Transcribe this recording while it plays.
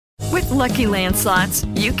Lucky Land Slots,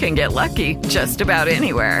 you can get lucky just about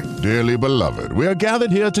anywhere. Dearly beloved, we are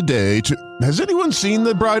gathered here today to... Has anyone seen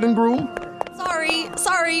the bride and groom?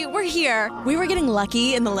 Sorry, we're here. We were getting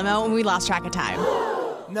lucky in the limo and we lost track of time.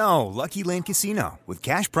 No, Lucky Land Casino, with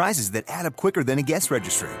cash prizes that add up quicker than a guest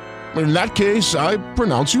registry. In that case, I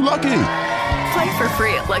pronounce you lucky. Play for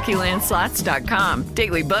free at LuckyLandSlots.com.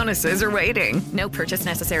 Daily bonuses are waiting. No purchase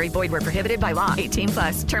necessary. Void where prohibited by law.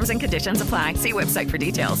 18+. Terms and conditions apply. See website for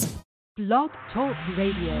details. Blog Talk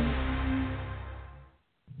Radio.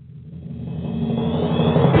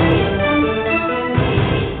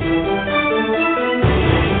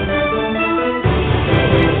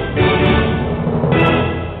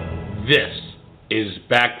 This is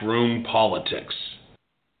Backroom Politics.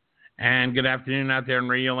 And good afternoon out there in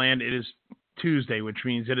Radio Land. It is Tuesday, which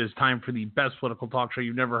means it is time for the best political talk show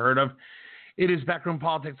you've never heard of. It is Backroom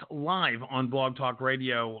Politics live on Blog Talk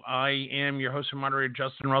Radio. I am your host and moderator,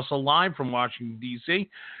 Justin Russell, live from Washington, D.C.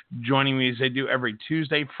 Joining me as I do every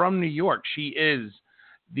Tuesday from New York, she is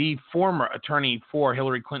the former attorney for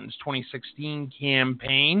Hillary Clinton's 2016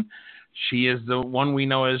 campaign. She is the one we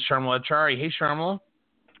know as Sharmila Achari. Hey, Sharmila.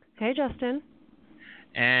 Hey, Justin.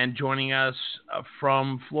 And joining us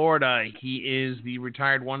from Florida, he is the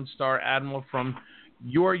retired one-star admiral from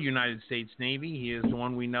your United States Navy. He is the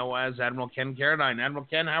one we know as Admiral Ken Carradine. Admiral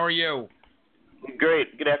Ken, how are you?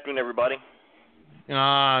 Great. Good afternoon, everybody.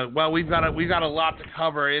 Well, we've got a lot to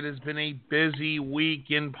cover. It has been a busy week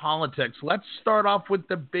in politics. Let's start off with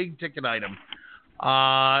the big ticket item.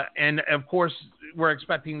 And, of course, we're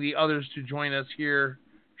expecting the others to join us here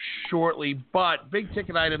shortly. But big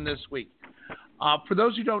ticket item this week. For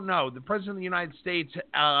those who don't know, the President of the United States,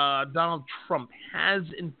 Donald Trump, has,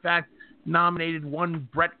 in fact, nominated one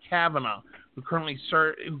Brett Kavanaugh, who currently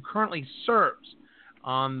serves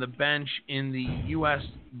on the bench in the U.S.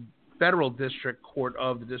 Federal District Court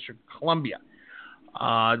of the District of Columbia.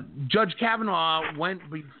 Judge Kavanaugh went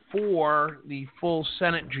before the full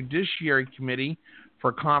Senate Judiciary Committee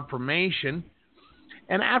for confirmation,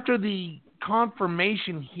 and after the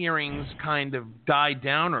confirmation hearings kind of died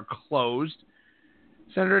down or closed,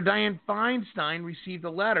 Senator Dianne Feinstein received a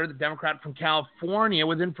letter, the Democrat from California,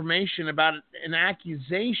 with information about an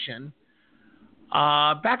accusation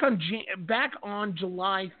back on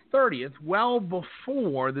July 30th, well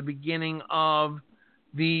before the beginning of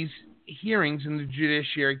these hearings in the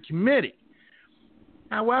Judiciary Committee.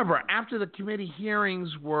 However, after the committee hearings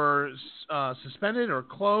were suspended or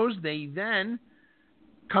closed, they then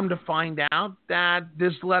come to find out that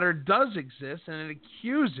this letter does exist, and it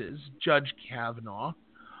accuses Judge Kavanaugh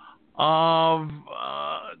of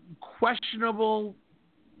questionable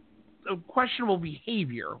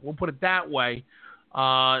behavior, we'll put it that way,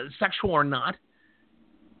 sexual or not,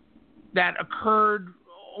 that occurred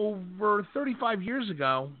over 35 years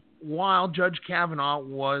ago while Judge Kavanaugh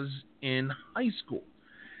was in high school.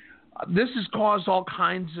 This has caused all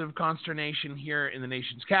kinds of consternation here in the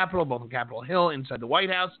nation's capital, both on Capitol Hill, inside the White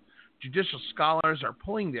House. Judicial scholars are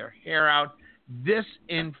pulling their hair out. This,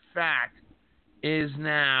 in fact, is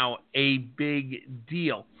now a big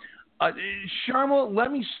deal. Sharmila,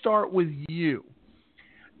 let me start with you.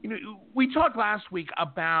 We talked last week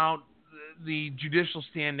about the judicial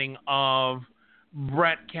standing of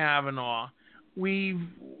Brett Kavanaugh. We've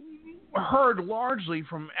heard largely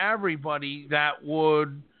from everybody that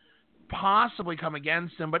would possibly come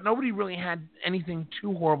against him, but nobody really had anything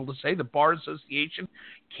too horrible to say. The Bar Association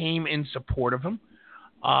came in support of him.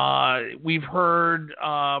 We've heard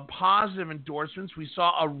positive endorsements. We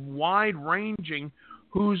saw a wide-ranging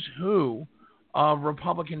who's who of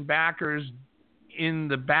Republican backers in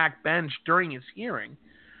the backbench during his hearing.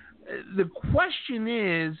 The question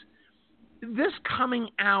is, this coming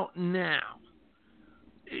out now,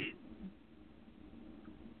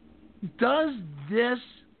 does this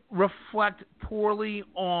reflect poorly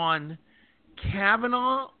on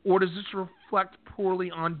Kavanaugh, or does this reflect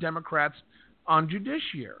poorly on Democrats on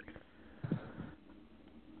judiciary?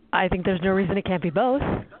 I think there's no reason it can't be both.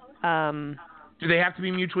 Do they have to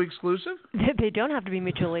be mutually exclusive? They don't have to be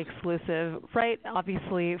mutually exclusive, right?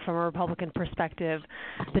 Obviously, from a Republican perspective,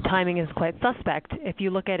 the timing is quite suspect. If you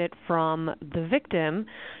look at it from the victim,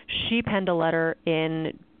 she penned a letter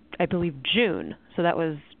in, I believe, June. So that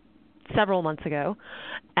was several months ago.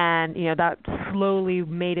 And, that slowly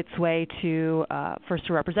made its way to first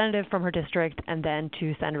a representative from her district and then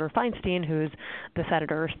to Senator Feinstein, who's the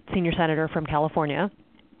senior senator from California,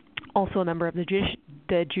 also a member of the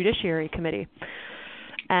Judiciary Committee.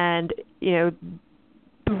 And, the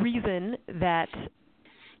reason that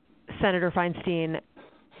Senator Feinstein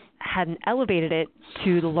hadn't elevated it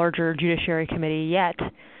to the larger Judiciary Committee yet,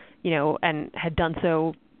 and had done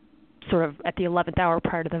so sort of at the 11th hour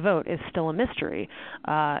prior to the vote is still a mystery.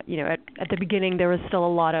 At the beginning, there was still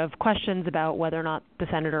a lot of questions about whether or not the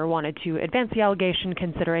senator wanted to advance the allegation,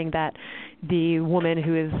 considering that the woman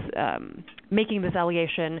who is making this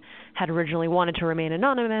allegation had originally wanted to remain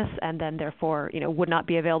anonymous and then therefore, would not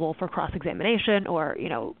be available for cross-examination or,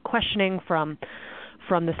 questioning from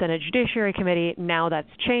the Senate Judiciary Committee. Now that's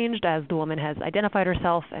changed as the woman has identified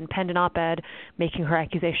herself and penned an op-ed making her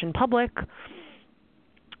accusation public.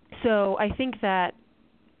 So I think that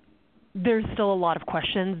there's still a lot of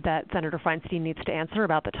questions that Senator Feinstein needs to answer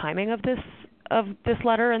about the timing of this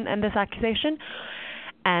letter and this accusation.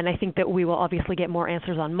 And I think that we will obviously get more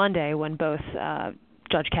answers on Monday when both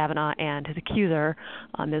Judge Kavanaugh and his accuser,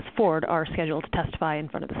 Ms. Ford, are scheduled to testify in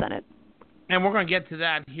front of the Senate. And we're going to get to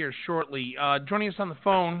that here shortly. Joining us on the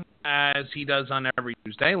phone, as he does on every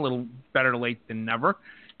Tuesday, a little better late than never.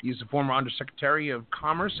 He's the former Undersecretary of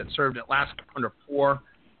Commerce that served at last under 4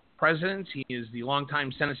 presidents. He is the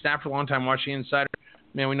longtime Senate staffer, longtime Washington insider,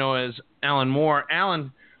 man we know as Alan Moore.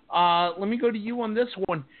 Alan, let me go to you on this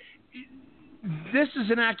one. This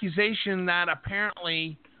is an accusation that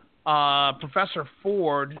apparently Professor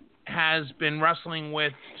Ford has been wrestling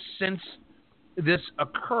with since this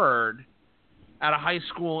occurred at a high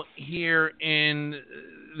school here in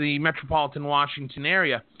the metropolitan Washington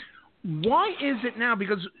area. Why is it now?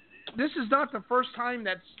 Because this is not the first time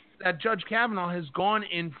that Judge Kavanaugh has gone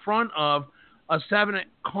in front of a Senate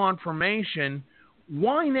confirmation.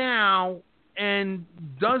 Why now? And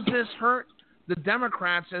does this hurt the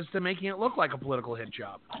Democrats as to making it look like a political hit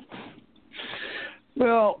job?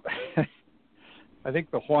 Well, I think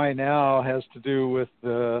the why now has to do with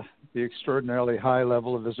the extraordinarily high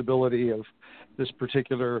level of visibility of this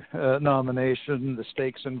particular nomination, the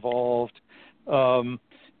stakes involved, and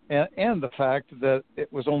the fact that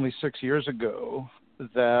it was only 6 years ago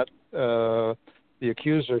that the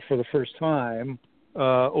accuser, for the first time,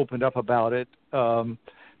 opened up about it,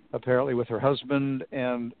 apparently with her husband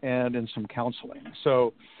and in some counseling.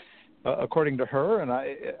 So, according to her, and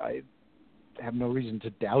I have no reason to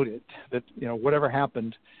doubt it, that whatever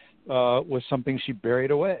happened was something she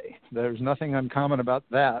buried away. There's nothing uncommon about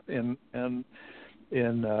that in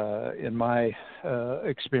my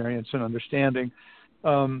experience and understanding.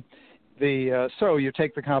 So you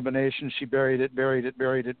take the combination, she buried it,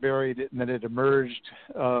 and then it emerged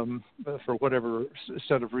for whatever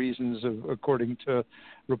set of reasons, according to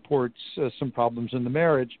reports, some problems in the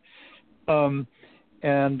marriage. And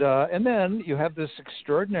then you have this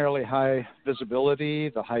extraordinarily high visibility,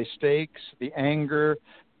 the high stakes, the anger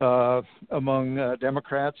among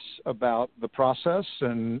Democrats about the process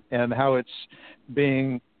and how it's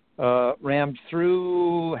being rammed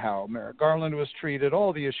through, how Merrick Garland was treated,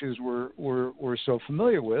 all the issues we're so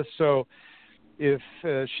familiar with. So if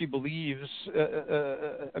she believes,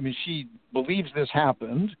 she believes this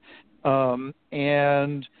happened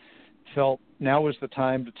and felt now was the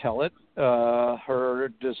time to tell it. Her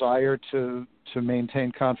desire to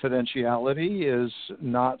maintain confidentiality is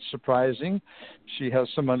not surprising. She has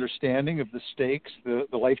some understanding of the stakes, the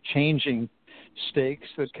life-changing stakes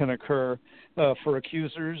that can occur for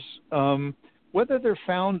accusers. Whether they're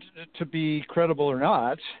found to be credible or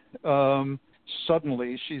not,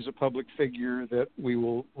 suddenly she's a public figure that we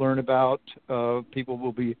will learn about. People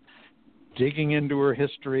will be digging into her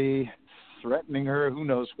history, threatening her. Who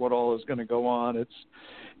knows what all is going to go on.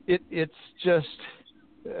 It's just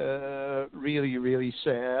really, really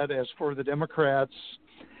sad. As for the Democrats,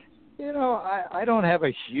 I don't have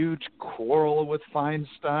a huge quarrel with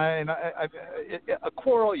Feinstein. A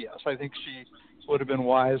quarrel, yes. I think she would have been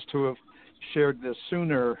wise to have shared this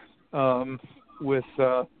sooner with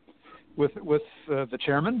the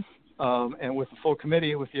chairman and with the full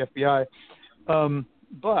committee, with the FBI.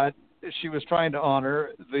 But she was trying to honor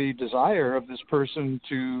the desire of this person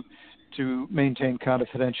to maintain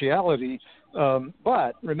confidentiality.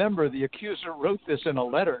 But remember, the accuser wrote this in a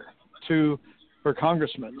letter to her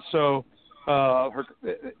congressman, so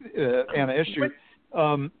Anna Eshoo.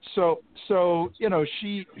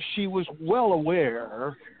 She was well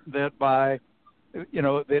aware that by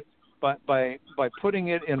putting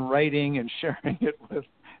it in writing and sharing it with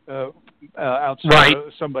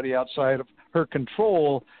somebody outside of her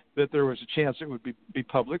control, that there was a chance it would be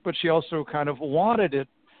public. But she also kind of wanted it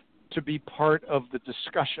to be part of the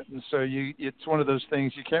discussion. So it's one of those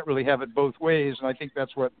things, you can't really have it both ways, and I think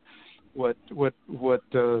that's what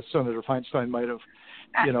Senator Feinstein might have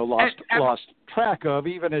lost track of,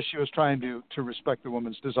 even as she was trying to respect the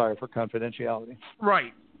woman's desire for confidentiality.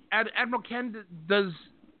 Right. Admiral Ken, does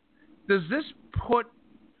this put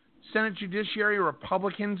Senate Judiciary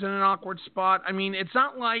Republicans in an awkward spot? I mean, it's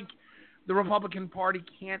not like the Republican Party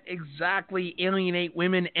can't exactly alienate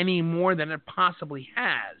women any more than it possibly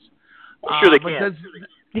has. I'm sure they can.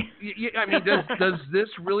 Does this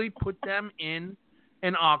really put them in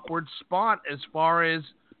an awkward spot as far as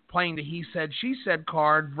playing the he said, she said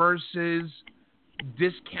card versus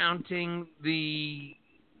discounting the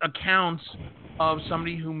accounts of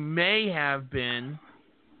somebody who may have been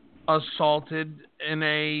assaulted in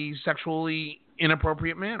a sexually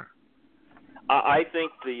inappropriate manner? I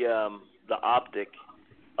think the optic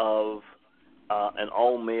of an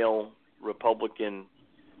all-male Republican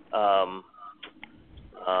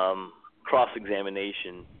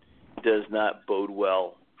cross-examination does not bode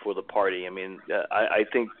well for the party. I mean, I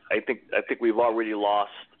think we've already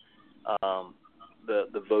lost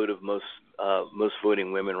the vote of most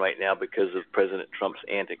voting women right now because of President Trump's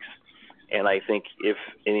antics. And I think, if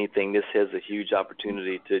anything, this has a huge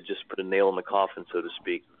opportunity to just put a nail in the coffin, so to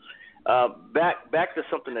speak. Back to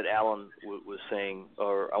something that Alan was saying,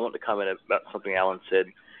 or I want to comment about something Alan said.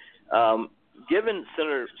 Given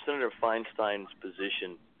Senator Feinstein's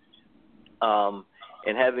position,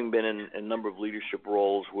 and having been in a number of leadership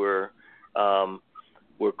roles where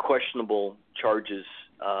questionable charges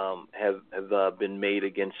have been made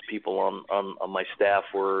against people on my staff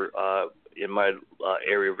or in my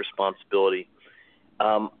area of responsibility,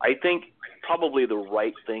 I think probably the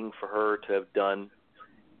right thing for her to have done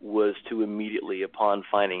was to immediately, upon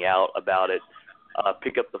finding out about it,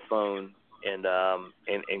 pick up the phone and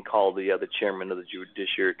call the chairman of the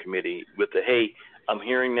Judiciary Committee with the, hey, I'm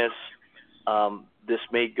hearing this. This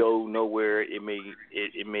may go nowhere. It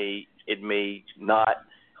may not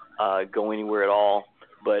go anywhere at all.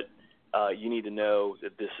 But you need to know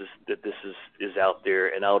that this is out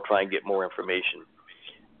there, and I'll try and get more information.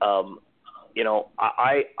 I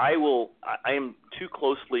am too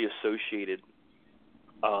closely associated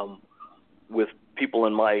with people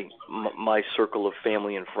in my circle of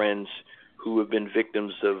family and friends who have been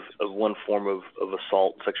victims of one form of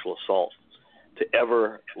assault, sexual assault, to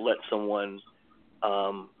ever let someone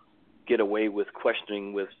get away with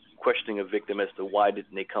questioning a victim as to why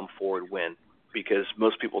didn't they come forward when. Because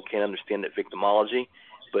most people can't understand that victimology,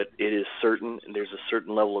 but it is certain, and there's a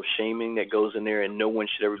certain level of shaming that goes in there, and no one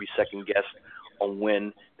should ever be second-guessed on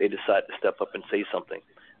when they decide to step up and say something.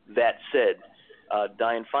 That said,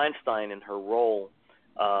 Dianne Feinstein in her role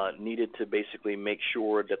needed to basically make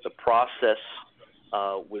sure that the process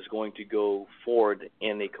was going to go forward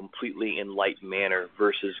in a completely enlightened manner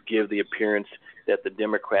versus give the appearance that the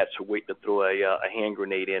Democrats are waiting to throw a hand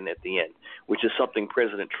grenade in at the end, which is something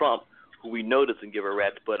President Trump, who we know doesn't give a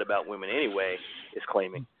rat's butt about women anyway, is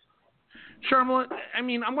claiming. Sharmila, I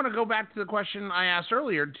mean, I'm going to go back to the question I asked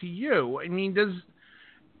earlier to you. I mean, this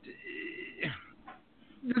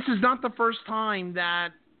is not the first time that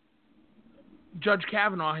Judge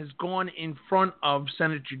Kavanaugh has gone in front of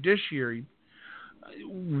Senate Judiciary.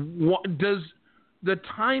 Does the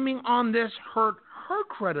timing on this hurt her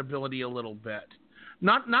credibility a little bit?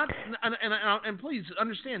 And please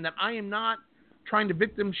understand that I am not trying to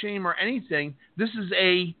victim shame or anything. This is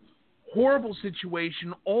a horrible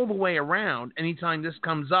situation all the way around anytime this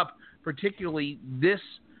comes up, particularly this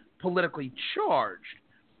politically charged.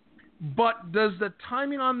 But does the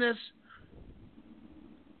timing on this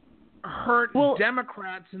hurt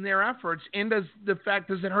Democrats in their efforts, and does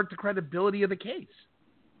it hurt the credibility of the case?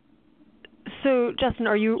 So, Justin,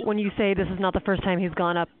 when you say this is not the first time he's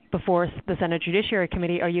gone up before the Senate Judiciary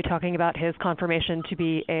Committee, are you talking about his confirmation to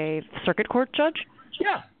be a circuit court judge?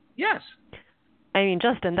 Yeah. Yes. I mean,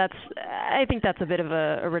 Justin, I think that's a bit of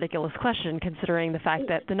a ridiculous question, considering the fact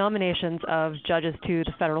that the nominations of judges to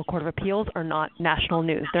the Federal Court of Appeals are not national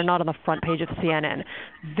news. They're not on the front page of CNN.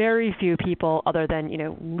 Very few people, other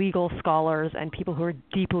than legal scholars and people who are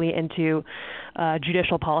deeply into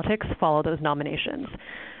judicial politics, follow those nominations.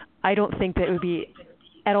 I don't think that it would be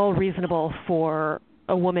at all reasonable for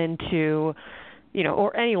a woman to,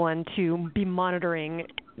 or anyone to be monitoring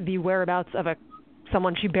the whereabouts of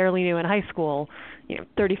someone she barely knew in high school,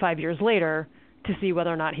 35 years later, to see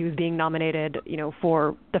whether or not he was being nominated,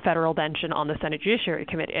 for the federal bench and on the Senate Judiciary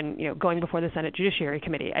Committee and, going before the Senate Judiciary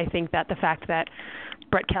Committee. I think that the fact that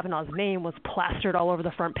Brett Kavanaugh's name was plastered all over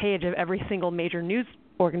the front page of every single major news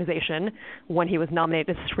organization when he was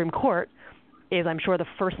nominated to the Supreme Court is, I'm sure, the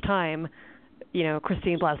first time,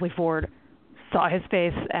 Christine Blasey Ford saw his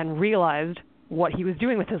face and realized what he was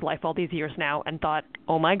doing with his life all these years now and thought,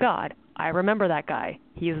 oh my God, I remember that guy.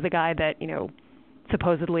 He's the guy that,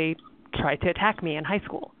 supposedly tried to attack me in high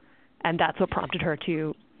school. And that's what prompted her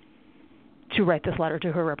to write this letter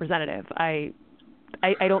to her representative. I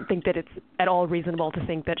don't think that it's at all reasonable to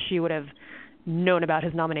think that she would have known about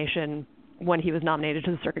his nomination when he was nominated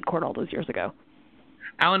to the circuit court all those years ago.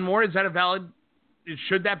 Alan Moore,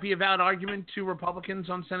 should that be a valid argument to Republicans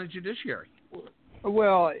on Senate Judiciary?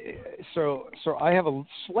 Well, so I have a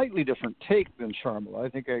slightly different take than Sharmila. I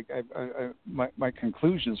think my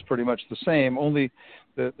conclusion is pretty much the same. Only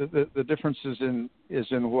the difference is in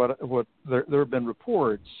what there have been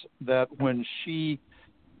reports that when she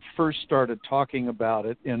first started talking about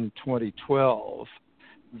it in 2012,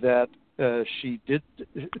 that she did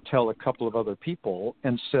tell a couple of other people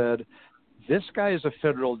and said, this guy is a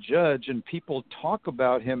federal judge and people talk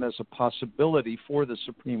about him as a possibility for the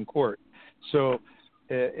Supreme Court. So,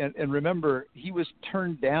 and remember, he was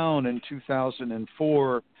turned down in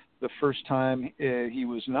 2004, the first time he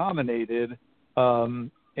was nominated,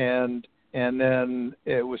 and then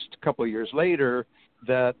it was a couple of years later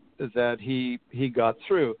that he got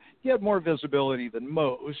through. He had more visibility than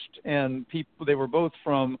most, and they were both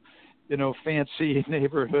from, fancy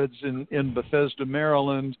neighborhoods in Bethesda,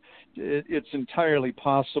 Maryland. It's entirely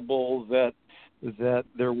possible that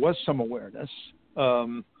there was some awareness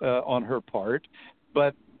on her part,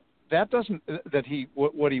 but that doesn't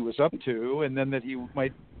what he was up to, and then that he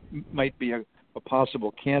might be a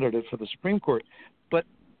possible candidate for the Supreme Court. But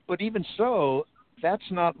even so,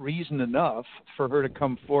 that's not reason enough for her to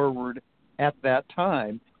come forward at that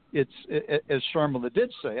time. It's, as Sharmila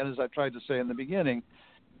did say, and as I tried to say in the beginning,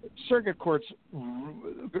 Circuit Court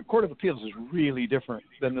of Appeals is really different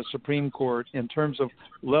than the Supreme Court in terms of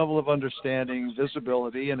level of understanding,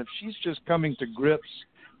 visibility, and if she's just coming to grips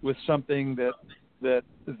with something that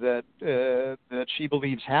she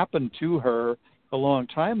believes happened to her a long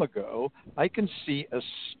time ago, I can see a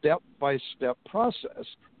step-by-step process,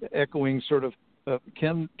 echoing sort of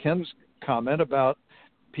Ken's comment about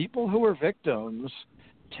people who are victims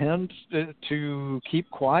tend to keep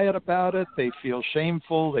quiet about it. They feel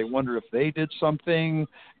shameful. They wonder if they did something.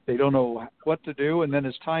 They don't know what to do. And then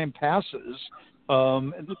as time passes,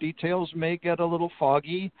 and the details may get a little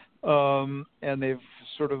foggy, and they've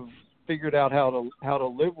sort of figured out how to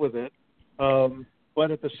live with it. But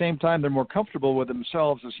at the same time, they're more comfortable with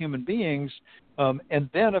themselves as human beings. And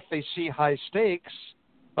then if they see high stakes,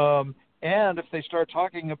 and if they start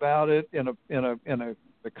talking about it in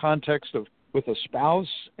the context of with a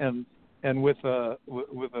spouse and with a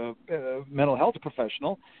mental health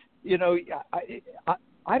professional,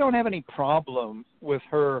 I don't have any problem with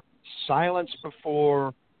her silence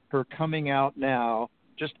before, her coming out now,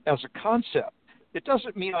 just as a concept. It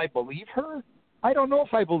doesn't mean I believe her. I don't know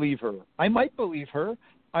if I believe her. I might believe her.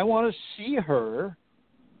 I want to see her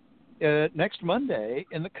next Monday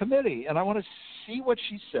in the committee, and I want to see what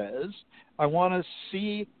she says. I want to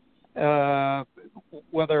see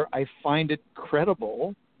whether I find it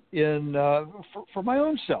credible for my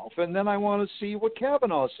own self, and then I want to see what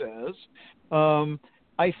Kavanaugh says.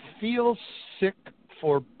 I feel sick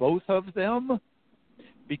for both of them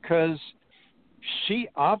because she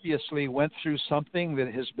obviously went through something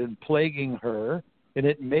that has been plaguing her, and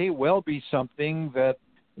it may well be something that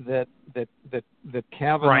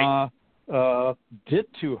Kavanaugh did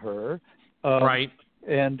to her. Right.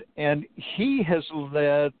 And he has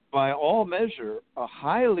led, by all measure, a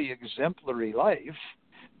highly exemplary life.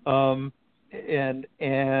 And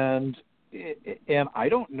I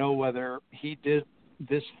don't know whether he did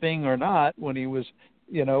this thing or not when he was,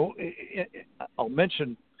 I'll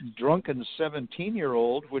mention drunken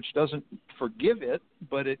 17-year-old, which doesn't forgive it,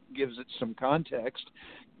 but it gives it some context.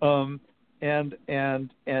 And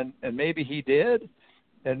maybe he did,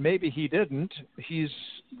 and maybe he didn't. He's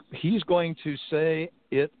going to say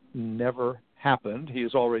it never happened. He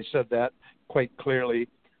has already said that quite clearly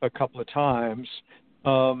a couple of times.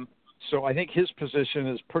 So I think his position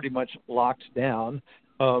is pretty much locked down.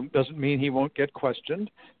 Doesn't mean he won't get questioned.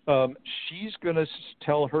 She's going to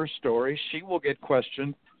tell her story. She will get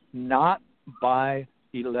questioned, not by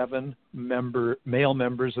 11 male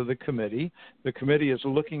members of the committee. The committee is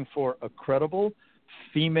looking for a credible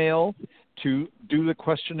female to do the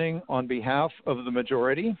questioning on behalf of the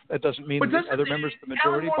majority. That doesn't mean that other members of the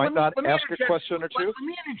majority might not ask a question or two.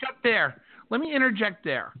 Let me interject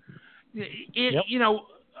there.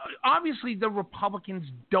 Obviously the Republicans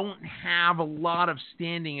don't have a lot of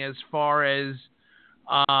standing as far as,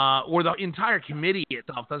 or the entire committee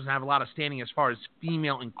itself doesn't have a lot of standing as far as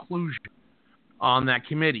female inclusion on that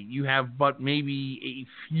committee. You have but maybe a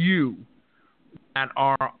few that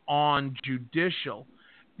are on judicial.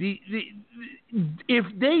 If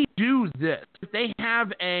they do this, if they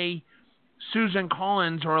have a Susan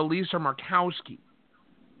Collins or a Lisa Murkowski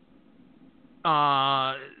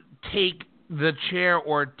take the chair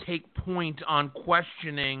or take point on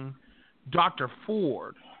questioning Dr.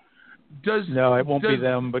 Ford, No, it won't be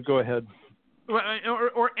them, but go ahead.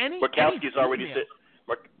 or any. Murkowski's already said.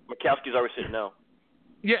 Murkowski's already said no.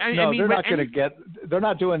 Yeah, no, they're not going to get. They're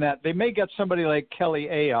not doing that. They may get somebody like Kelly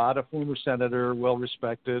Ayotte, a former senator, well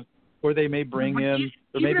respected, or they may bring in.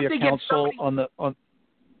 There may be a counsel on.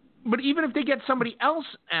 But even if they get somebody else,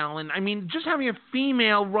 Alan, I mean, just having a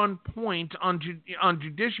female run point on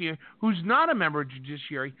judiciary who's not a member of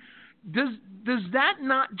judiciary, does that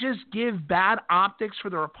not just give bad optics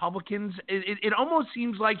for the Republicans? It almost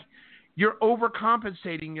seems like you're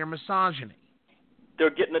overcompensating your misogyny.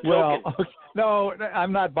 They're getting a token. Well, no,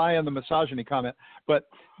 I'm not buying the misogyny comment, but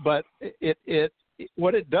it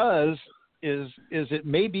what it does is it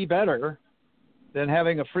may be better than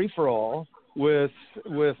having a free for all with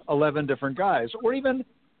 11 different guys, or even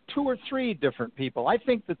 2 or 3 different people. I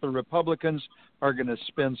think that the Republicans are going to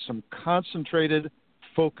spend some concentrated,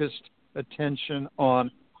 focused attention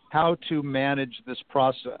on how to manage this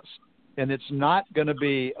process. And it's not going to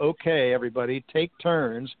be, okay, everybody, take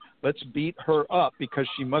turns. Let's beat her up because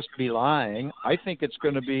she must be lying. I think it's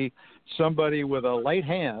going to be somebody with a light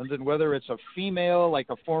hand, and whether it's a female like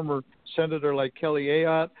a former senator like Kelly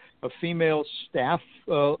Ayotte, a female staff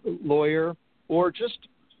lawyer, or just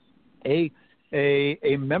a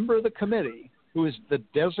member of the committee who is the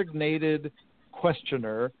designated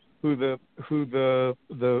questioner, who the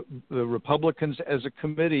Republicans as a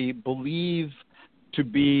committee believe to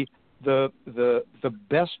be the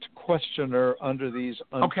best questioner under these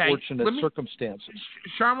unfortunate circumstances.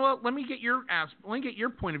 Sharmila, let me get your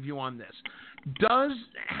point of view on this. Does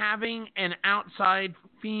having an outside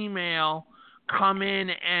female come in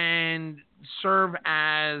and serve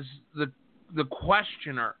as the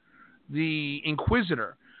questioner, the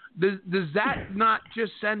inquisitor, does that not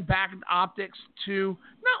just send back optics to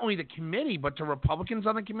not only the committee but to Republicans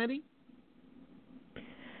on the committee?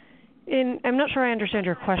 I'm not sure I understand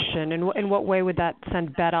your question. In what way would that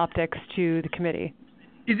send bad optics to the committee?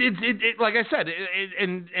 It like I said,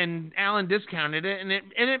 and Alan discounted it, and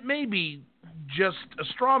it may be just a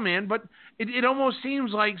straw man, but it almost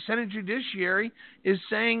seems like Senate Judiciary is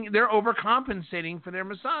saying they're overcompensating for their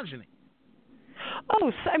misogyny.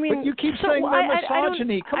 Oh, I mean, but you keep saying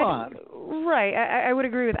misogyny. Come on. Right. I would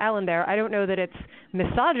agree with Alan there. I don't know that it's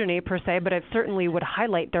misogyny per se, but it certainly would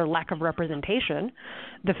highlight their lack of representation.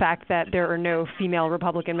 The fact that there are no female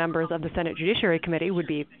Republican members of the Senate Judiciary Committee would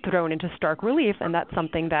be thrown into stark relief, and that's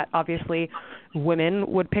something that obviously women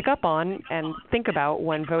would pick up on and think about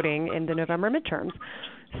when voting in the November midterms.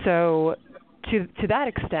 So to that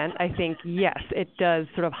extent, I think, yes, it does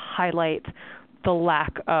sort of highlight the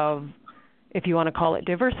lack of, if you want to call it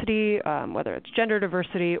diversity, whether it's gender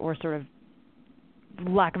diversity or sort of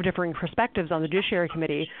lack of differing perspectives on the Judiciary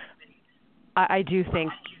Committee. I do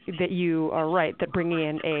think that you are right that bringing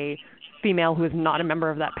in a female who is not a member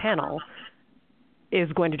of that panel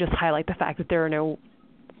is going to just highlight the fact that there are no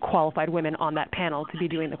qualified women on that panel to be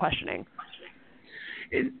doing the questioning.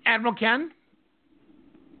 Admiral Ken?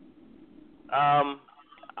 I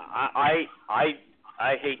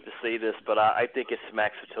hate to say this, but I think it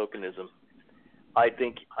smacks of tokenism. I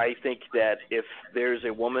think that if there's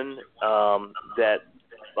a woman that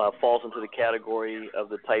falls into the category of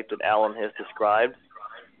the type that Alan has described,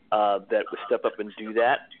 that would step up and do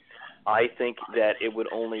that, I think that it would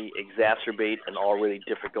only exacerbate an already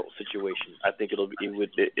difficult situation. I think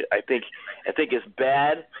I think as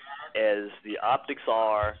bad as the optics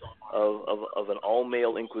are of an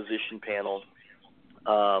all-male Inquisition panel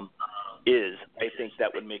is, I think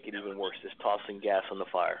that would make it even worse. Just tossing gas on the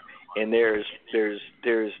fire. And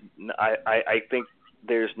I think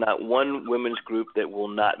there's not one women's group that will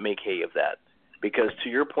not make hay of that, because to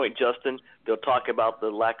your point, Justin, they'll talk about the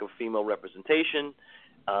lack of female representation.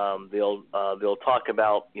 They'll talk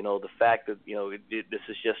about the fact that this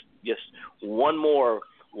is just one more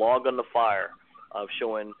log on the fire of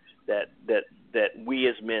showing that we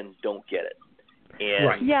as men don't get it. And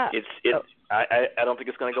right. Yeah. I don't think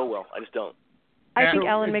it's going to go well. I just don't. I think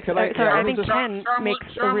Alan makes. I think Ken makes.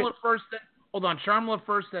 Sharmila first. Hold on, Sharmila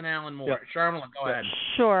first, then Alan Moore. Yeah. Sharmila, go ahead.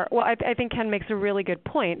 Sure. Well, I think Ken makes a really good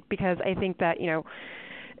point, because I think that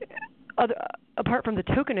apart from the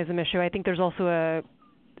tokenism issue, I think there's also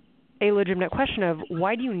a legitimate question of,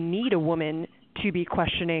 why do you need a woman to be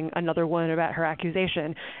questioning another woman about her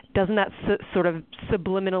accusation? Doesn't that sort of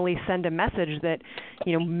subliminally send a message that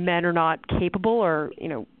men are not capable or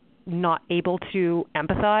not able to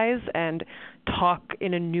empathize and talk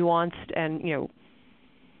in a nuanced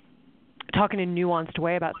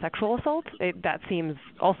way about sexual assault? That seems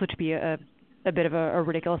also to be a bit of a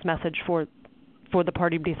ridiculous message for the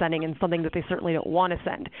party to be sending, and something that they certainly don't want to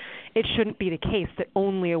send. It shouldn't be the case that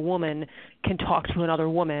only a woman can talk to another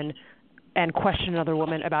woman and question another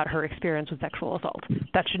woman about her experience with sexual assault.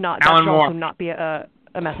 That should Moore. also not be a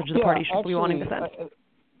message the party should be wanting to send.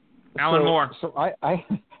 Alan Moore. So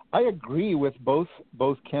I agree with both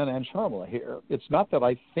Ken and Sharmila here. It's not that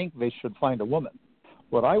I think they should find a woman.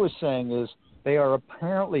 What I was saying is they are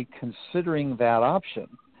apparently considering that option.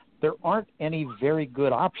 There aren't any very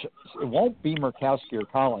good options. It won't be Murkowski or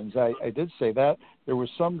Collins. I did say that. There was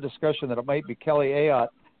some discussion that it might be Kelly Ayotte,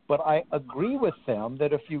 but I agree with them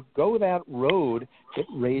that if you go that road, it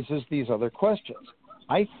raises these other questions.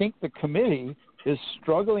 I think the committee is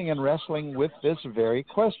struggling and wrestling with this very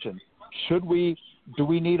question. Do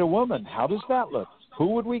we need a woman? How does that look? Who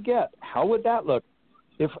would we get? How would that look?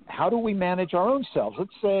 How do we manage our own selves?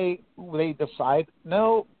 Let's say they decide,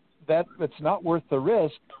 no, it's not worth the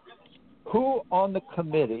risk. Who on the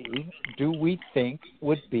committee do we think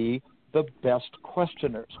would be the best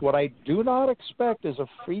questioners? What I do not expect is a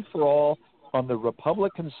free-for-all on the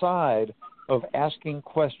Republican side of asking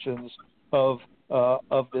questions of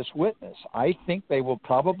this witness. I think they will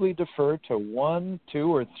probably defer to 1,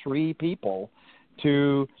 2, or 3 people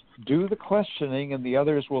to do the questioning, and the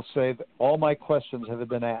others will say that all my questions have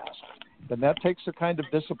been asked. And that takes a kind of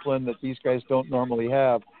discipline that these guys don't normally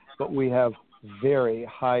have, but we have very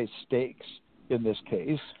high stakes in this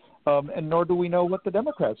case. And nor do we know what the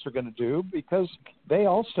Democrats are going to do, because they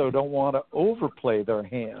also don't want to overplay their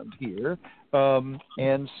hand here.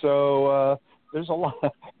 And so there's a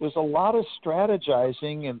lot of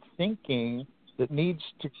strategizing and thinking that needs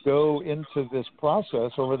to go into this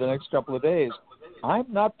process over the next couple of days. I'm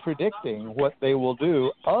not predicting what they will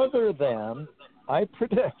do, other than I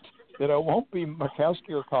predict that it won't be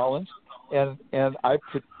Murkowski or Collins, and I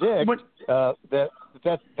predict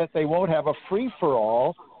that they won't have a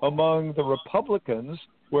free-for-all among the Republicans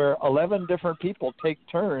where 11 different people take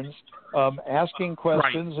turns asking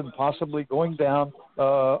questions and possibly going down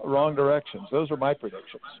wrong directions. Those are my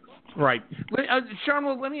predictions. Right.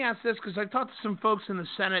 Sharmila, let me ask this, because I've talked to some folks in the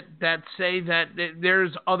Senate that say that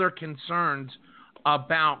there's other concerns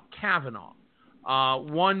about Kavanaugh.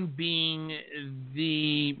 One being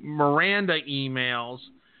the Miranda emails,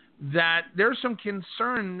 that there's some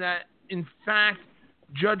concern that, in fact,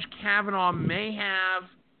 Judge Kavanaugh may have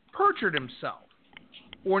perjured himself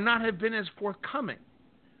or not have been as forthcoming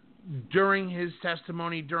during his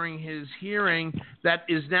testimony, during his hearing, that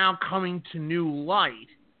is now coming to new light.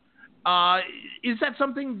 Is that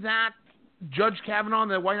something that Judge Kavanaugh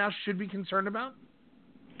and the White House should be concerned about?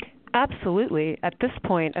 Absolutely. At this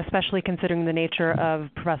point, especially considering the nature of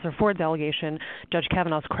Professor Ford's allegation, Judge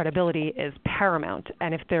Kavanaugh's credibility is paramount.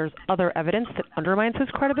 And if there's other evidence that undermines his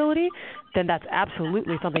credibility, then that's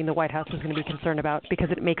absolutely something the White House is going to be concerned about,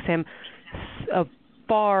 because it makes him a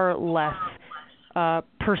far less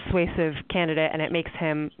persuasive candidate, and it makes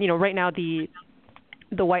him, right now the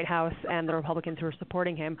White House and the Republicans who are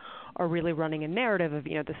supporting him are really running a narrative of,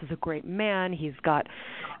 this is a great man. He's got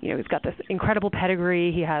this incredible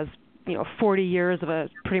pedigree. He has, 40 years of a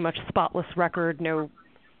pretty much spotless record.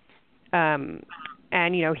 And,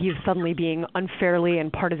 he's suddenly being unfairly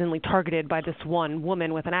and partisanly targeted by this one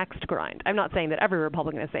woman with an axe to grind. I'm not saying that every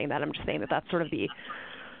Republican is saying that. I'm just saying that that's sort of the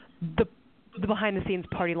behind-the-scenes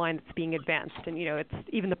party line that's being advanced. And, it's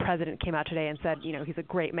even the president came out today and said, he's a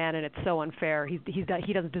great man and it's so unfair. He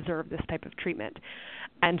doesn't deserve this type of treatment.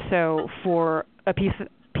 And so for a piece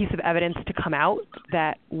of evidence to come out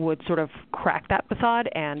that would sort of crack that facade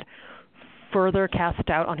and further cast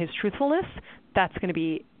doubt on his truthfulness, that's going to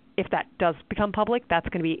be, if that does become public, that's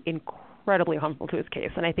going to be incredibly harmful to his case.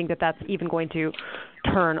 And I think that that's even going to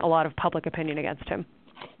turn a lot of public opinion against him.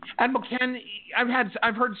 Admiral Ken,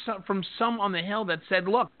 I've heard from some on the Hill that said,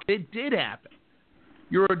 look, it did happen.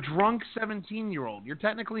 You're a drunk 17-year-old. You're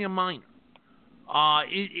technically a minor.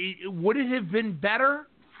 Would it have been better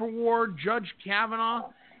for Judge Kavanaugh,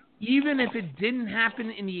 even if it didn't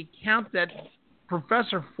happen in the account that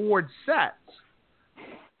Professor Ford sets,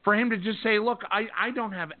 for him to just say, look, I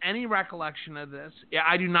don't have any recollection of this.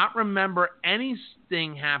 I do not remember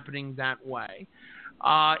anything happening that way.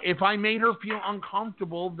 If I made her feel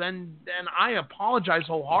uncomfortable, then I apologize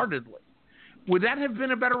wholeheartedly. Would that have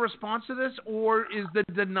been a better response to this, or is the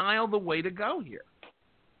denial the way to go here?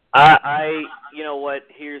 You know what?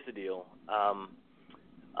 Here's the deal.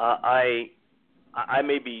 I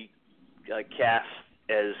may be cast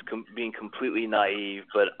as being completely naive,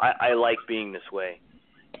 but I like being this way.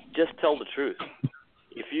 Just tell the truth.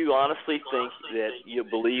 If you honestly think that you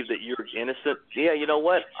believe that you're innocent, yeah, you know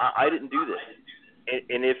what? I didn't do this.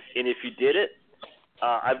 And if you did it,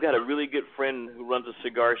 I've got a really good friend who runs a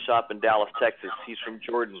cigar shop in Dallas, Texas. He's from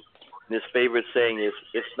Jordan. And his favorite saying is,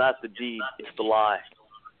 it's not the deed, it's the lie.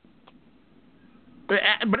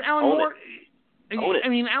 But Alan Moore, I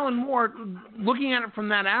mean, Alan Moore, looking at it from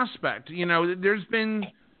that aspect, there's been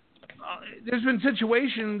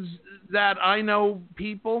situations that I know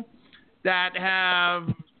people that have,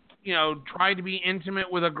 tried to be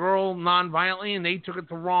intimate with a girl non-violently and they took it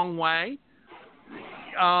the wrong way.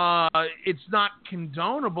 It's not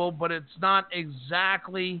condonable, but it's not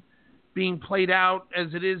exactly being played out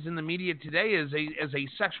as it is in the media today as a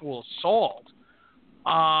sexual assault.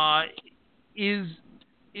 Is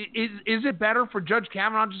it better for Judge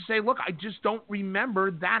Kavanaugh to say, look, I just don't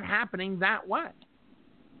remember that happening that way?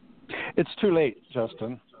 It's too late,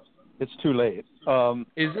 Justin. It's too late.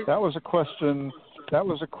 Is it? That was a question that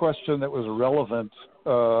was relevant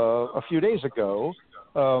a few days ago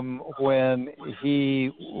when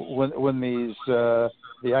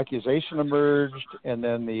the accusation emerged and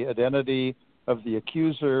then the identity of the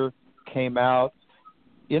accuser came out.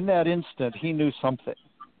 In that instant, he knew something,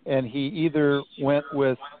 and he either went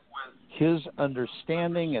with his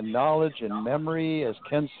understanding and knowledge and memory, as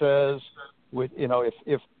Ken says.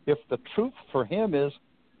 If the truth for him is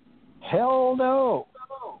hell no,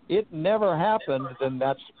 it never happened, then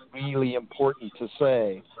that's really important to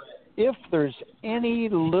say. If there's any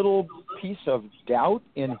little piece of doubt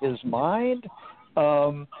in his mind,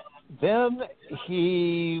 then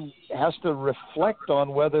he has to reflect on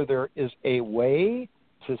whether there is a way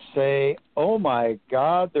to say, oh my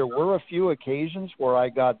God, there were a few occasions where I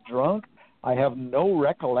got drunk. I have no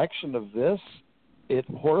recollection of this. It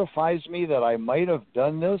horrifies me that I might have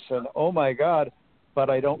done this, and oh my God, but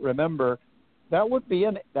I don't remember. That would be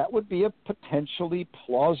a potentially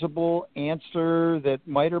plausible answer that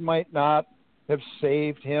might or might not have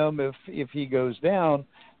saved him if he goes down,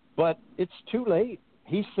 but it's too late.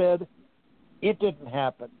 He said it didn't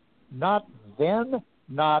happen. Not then,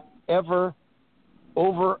 not ever,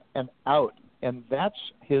 over and out. And that's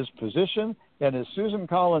his position. And as Susan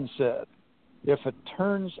Collins said, if it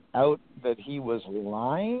turns out that he was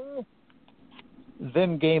lying,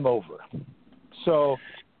 then game over. So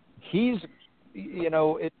he's,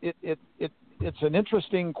 it's an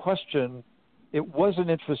interesting question. It was an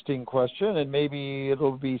interesting question, and maybe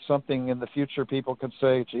it'll be something in the future people could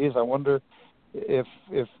say, geez, I wonder if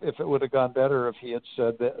it would have gone better if he had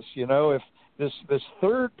said this. If this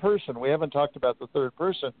third person, we haven't talked about the third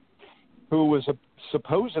person, who was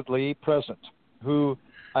supposedly present, who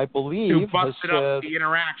I believe who busted has said, up the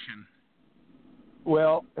interaction.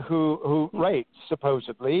 Well, who right,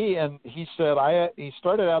 supposedly, and he said, he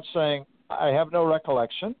started out saying, I have no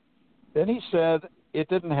recollection. Then he said, it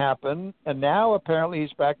didn't happen, and now apparently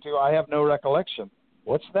he's back to, I have no recollection.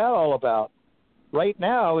 What's that all about? Right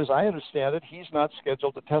now, as I understand it, he's not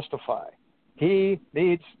scheduled to testify. He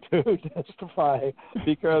needs to testify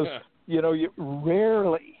because,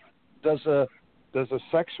 rarely does a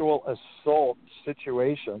sexual assault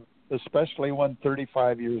situation, especially one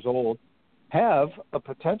 35 years old, have a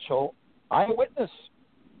potential eyewitness.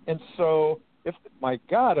 And so, if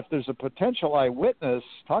there's a potential eyewitness,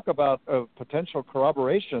 talk about a potential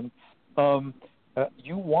corroboration,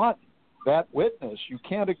 you want that witness. You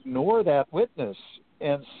can't ignore that witness.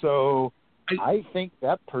 And so I think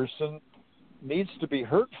that person needs to be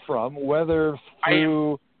heard from, whether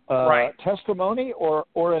through testimony or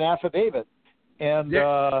an affidavit. And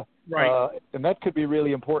and that could be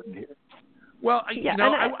really important here. Well,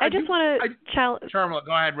 I just want to challenge. Sharmila,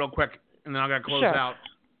 go ahead real quick, and then I'll get close out.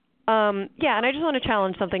 And I just want to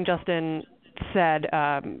challenge something Justin said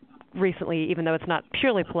recently, even though it's not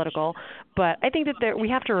purely political. But I think that we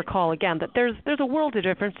have to recall again that there's a world of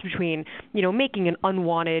difference between making an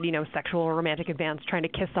unwanted sexual or romantic advance, trying to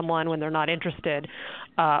kiss someone when they're not interested,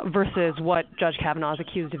 versus what Judge Kavanaugh is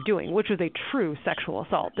accused of doing, which was a true sexual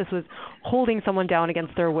assault. This was holding someone down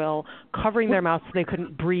against their will, covering their mouth so they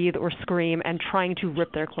couldn't breathe or scream, and trying to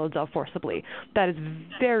rip their clothes off forcibly. That is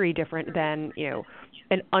very different than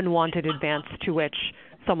an unwanted advance to which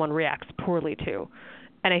someone reacts poorly to.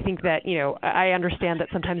 And I think that, I understand that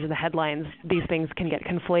sometimes in the headlines these things can get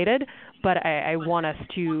conflated, but I want us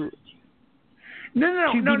to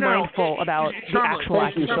be mindful about the actual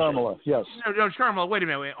accusation. Sharmila. Yes. No, Sharmila, wait a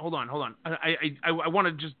minute. Hold on. I want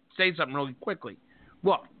to just say something really quickly.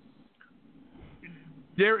 Look,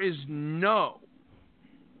 there is no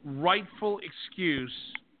rightful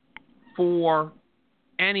excuse for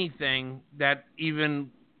anything that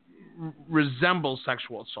even resembles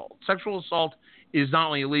sexual assault. Sexual assault is not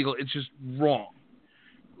only illegal, it's just wrong.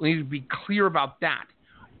 We need to be clear about that.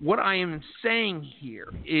 What I am saying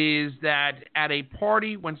here is that at a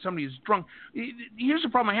party when somebody is drunk, here's the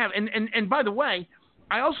problem I have. And by the way,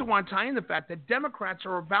 I also want to tie in the fact that Democrats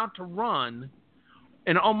are about to run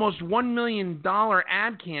an almost $1 million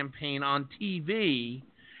ad campaign on TV,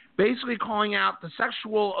 basically calling out the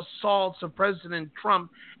sexual assaults of President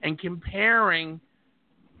Trump and comparing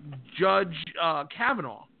Judge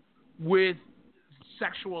Kavanaugh with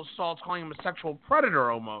sexual assaults, calling him a sexual predator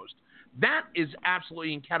almost. That is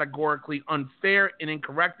absolutely and categorically unfair and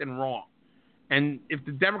incorrect and wrong. And if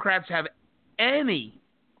the Democrats have any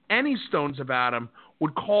stones about him,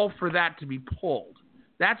 would call for that to be pulled.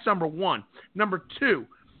 That's number one. Number two,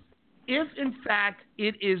 if in fact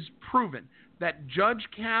it is proven that Judge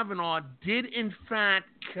Kavanaugh did in fact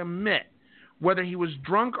commit, whether he was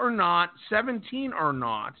drunk or not, 17 or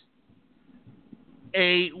not,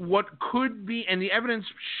 what could be, and the evidence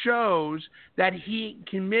shows that he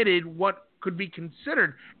committed what could be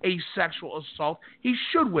considered a sexual assault, he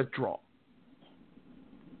should withdraw.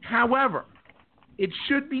 However, it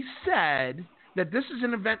should be said that this is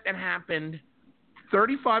an event that happened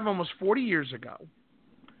 35, almost 40 years ago.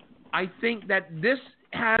 I think that this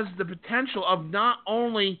has the potential of not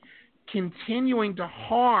only continuing to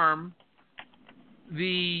harm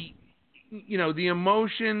the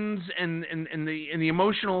emotions and the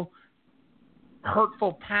emotional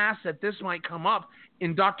hurtful past that this might come up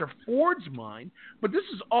in Dr. Ford's mind, but this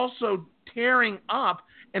is also tearing up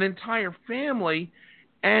an entire family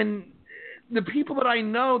and the people that I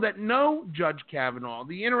know that know Judge Kavanaugh,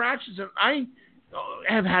 the interactions that I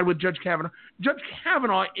have had with Judge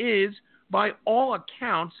Kavanaugh is, by all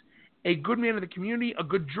accounts, a good man of the community, a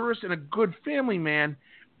good jurist, and a good family man.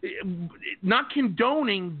 Not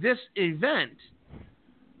condoning this event,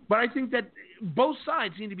 but I think that both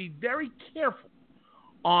sides need to be very careful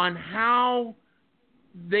on how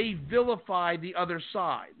they vilify the other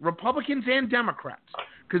side, Republicans and Democrats,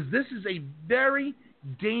 because this is a very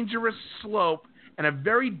dangerous slope and a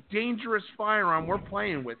very dangerous firearm we're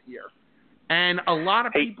playing with here. And a lot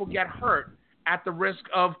of people get hurt at the risk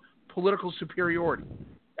of political superiority.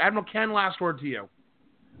 Admiral Ken, last word to you.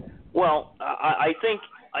 Well, I think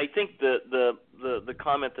the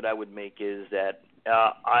comment that I would make is that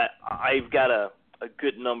I've got a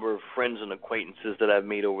good number of friends and acquaintances that I've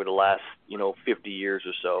made over the last 50 years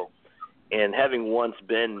or so, and having once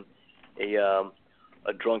been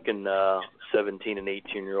a drunken 17 and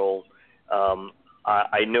 18-year-old,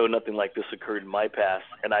 I know nothing like this occurred in my past,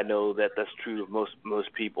 and I know that that's true of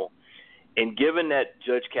most people. And given that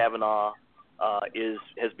Judge Kavanaugh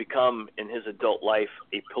has become in his adult life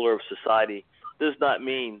a pillar of society, does not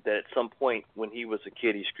mean that at some point when he was a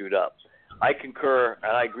kid he screwed up. I concur,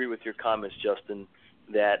 and I agree with your comments, Justin,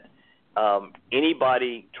 that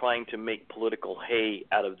anybody trying to make political hay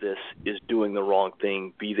out of this is doing the wrong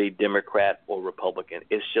thing, be they Democrat or Republican.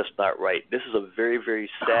 It's just not right. This is a very, very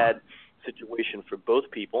sad situation for both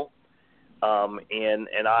people. And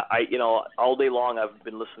I all day long I've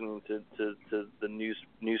been listening to the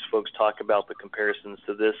news folks talk about the comparisons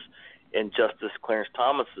to this and Justice Clarence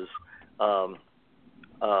Thomas's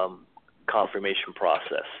confirmation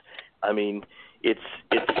process. I mean, it's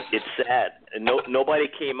sad. And nobody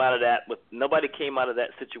came out of that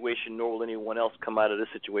situation, nor will anyone else come out of this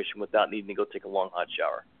situation without needing to go take a long hot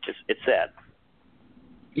shower. It's sad.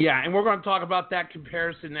 Yeah, and we're going to talk about that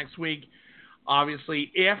comparison next week.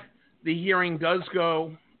 Obviously, if the hearing does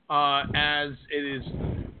go as it is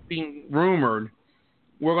being rumored,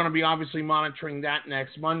 we're going to be obviously monitoring that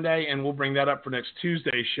next Monday, and we'll bring that up for next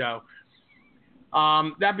Tuesday's show.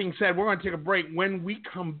 That being said, we're going to take a break. When we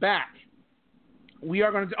come back, we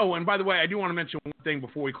are going to – oh, and by the way, I do want to mention one thing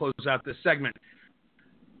before we close out this segment.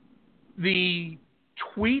 The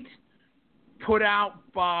tweet put out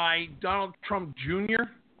by Donald Trump Jr.,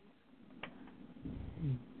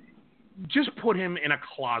 just put him in a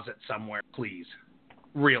closet somewhere, please.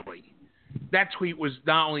 Really. That tweet was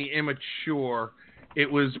not only immature,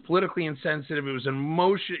 it was politically insensitive, it was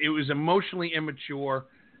emotionally immature.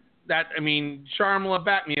 Sharmila,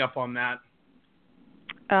 back me up on that.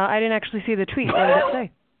 I didn't actually see the tweet. What did it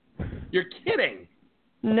say? You're kidding.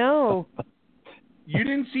 No. You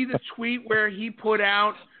didn't see the tweet where he put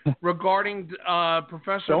out regarding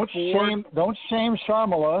Professor Ford? Don't shame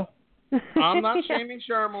Sharmila. I'm not shaming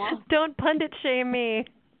Sharmila. Don't pundit shame me.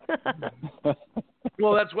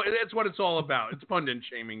 Well, that's what it's all about. It's pundit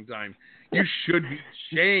shaming time. You should be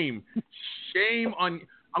shame on.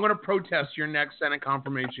 I'm going to protest your next Senate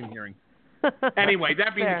confirmation hearing. Anyway,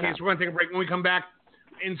 that being the case, we're going to take a break. When we come back,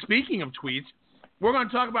 and speaking of tweets, we're going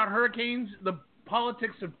to talk about hurricanes, the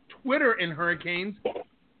politics of Twitter in hurricanes,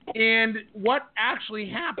 and what actually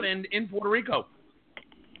happened in Puerto Rico.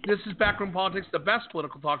 This is Backroom Politics, the best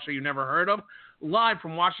political talk show you never heard of, live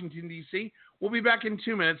from Washington, D.C. We'll be back in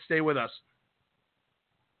 2 minutes. Stay with us.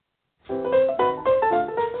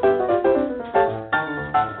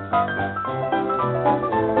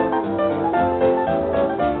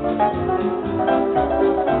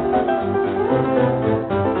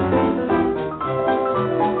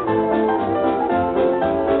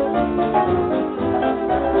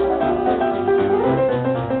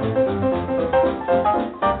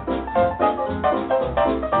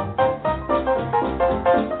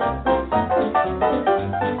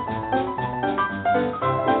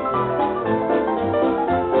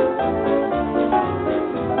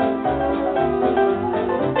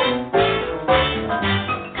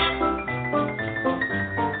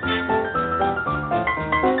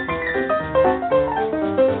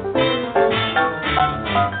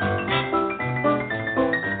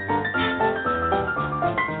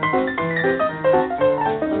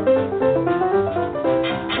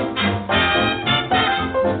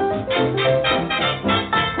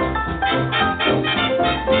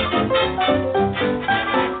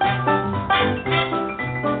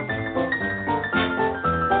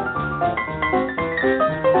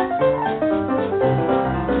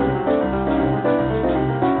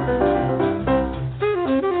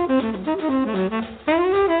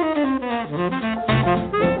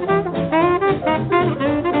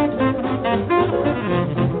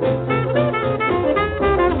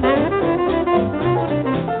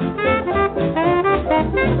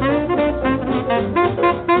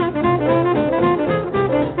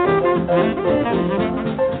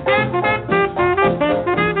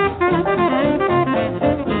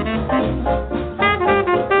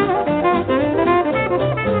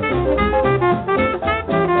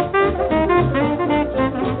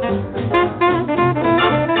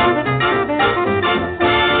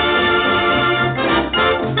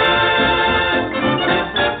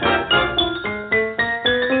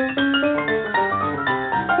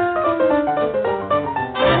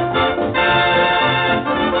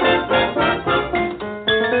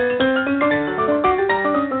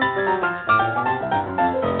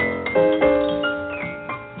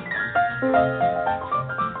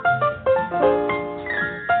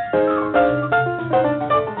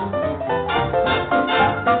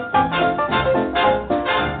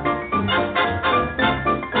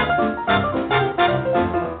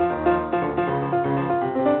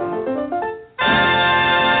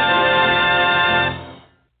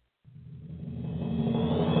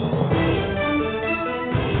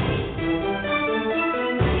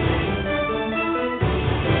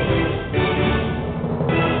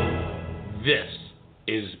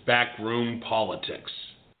 Backroom Politics.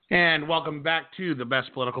 And welcome back to the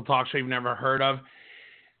best political talk show you've never heard of.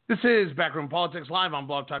 This is Backroom Politics live on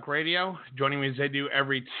Blog Talk Radio. Joining me as they do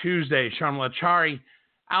every Tuesday, Sharmila Chari,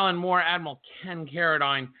 Alan Moore, Admiral Ken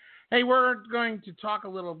Carradine. Hey, we're going to talk a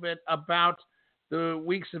little bit about the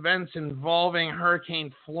week's events involving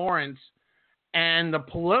Hurricane Florence and the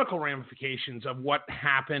political ramifications of what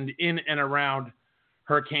happened in and around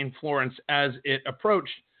Hurricane Florence as it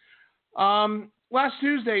approached. Last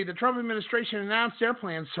Tuesday, the Trump administration announced their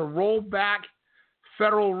plans to roll back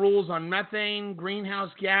federal rules on methane,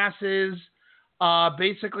 greenhouse gases,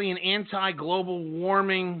 basically an anti-global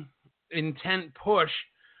warming intent push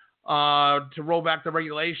to roll back the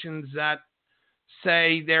regulations that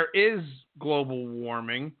say there is global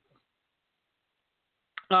warming.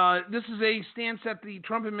 This is a stance that the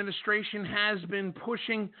Trump administration has been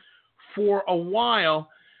pushing for a while.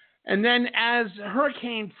 And then as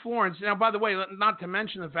Hurricane Florence, now, by the way, not to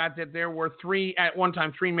mention the fact that there were three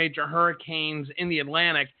major hurricanes in the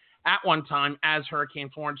Atlantic at one time as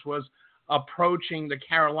Hurricane Florence was approaching the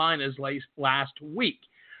Carolinas last week.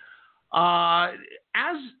 As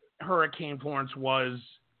Hurricane Florence was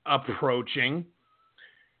approaching,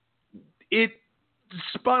 it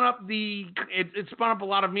spun up a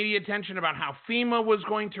lot of media attention about how FEMA was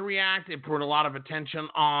going to react. It brought a lot of attention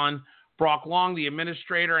on Brock Long, the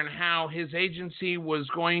administrator, and how his agency was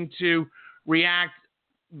going to react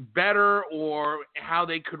better, or how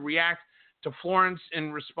they could react to Florence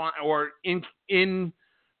in response, or in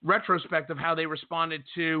retrospect of how they responded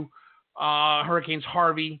to Hurricanes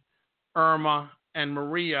Harvey, Irma, and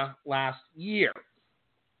Maria last year.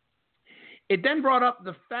 It then brought up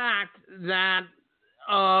the fact that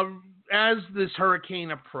as this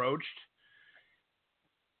hurricane approached,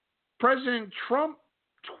 President Trump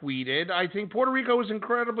tweeted, I think Puerto Rico was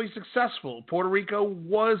incredibly successful. Puerto Rico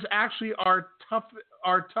was actually our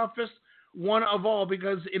toughest one of all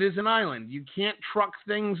because it is an island. You can't truck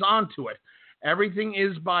things onto it. Everything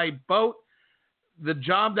is by boat. The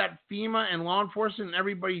job that FEMA and law enforcement and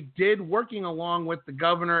everybody did working along with the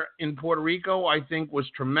governor in Puerto Rico, I think, was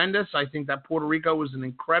tremendous. I think that Puerto Rico was an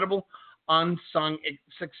incredible unsung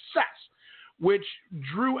success, which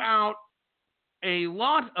drew out a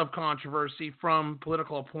lot of controversy from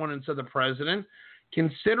political opponents of the president,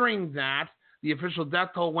 considering that the official death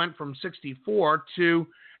toll went from 64 to,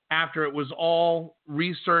 after it was all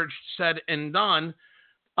researched, said, and done,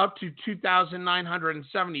 up to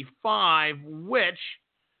 2,975, which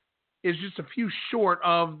is just a few short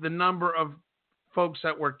of the number of folks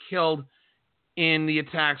that were killed in the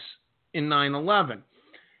attacks in 9/11.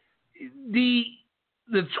 The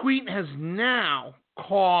tweet has now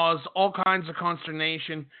caused all kinds of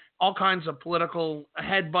consternation, all kinds of political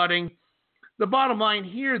headbutting. The bottom line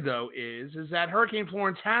here, though, is that Hurricane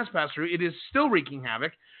Florence has passed through. It is still wreaking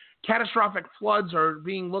havoc. Catastrophic floods are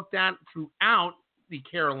being looked at throughout the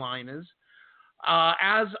Carolinas.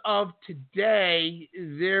 As of today,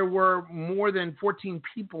 there were more than 14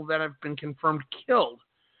 people that have been confirmed killed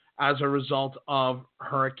as a result of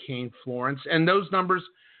Hurricane Florence. And those numbers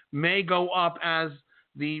may go up as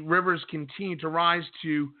the rivers continue to rise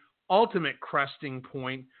to ultimate cresting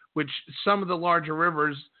point, which some of the larger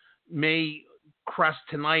rivers may crest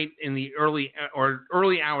tonight in the early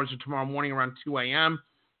hours of tomorrow morning around 2 a.m.,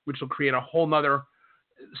 which will create a whole nother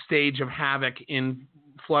stage of havoc in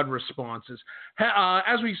flood responses.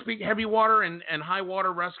 As we speak, heavy water and high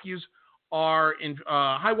water rescues are in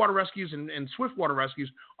high water rescues and swift water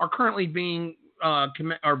rescues are currently being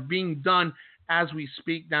done as we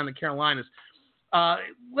speak down in the Carolinas.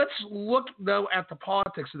 Let's look though at the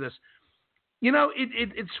politics of this. You know,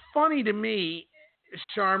 it's funny to me,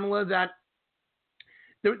 Sharmila, that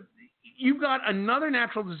you've got another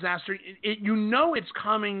natural disaster. You know it's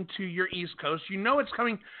coming to your East Coast. You know it's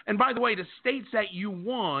coming. And by the way, the states that you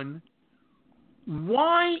won,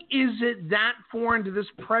 why is it that foreign to this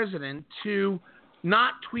president to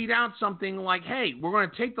not tweet out something like, hey, we're going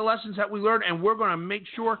to take the lessons that we learned and we're going to make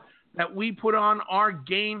sure that we put on our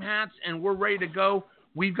game hats and we're ready to go.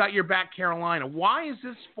 We've got your back, Carolina. Why is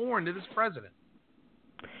this foreign to this president?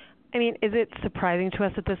 I mean, is it surprising to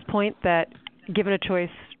us at this point that given a choice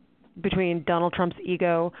between Donald Trump's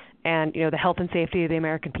ego and, the health and safety of the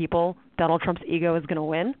American people, Donald Trump's ego is going to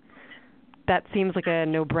win? That seems like a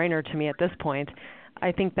no-brainer to me at this point.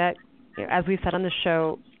 I think that, as we've said on the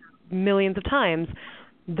show millions of times,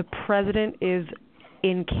 the president is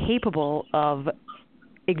incapable of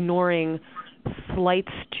ignoring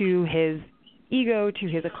slights to his ego, to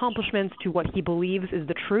his accomplishments, to what he believes is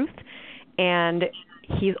the truth, and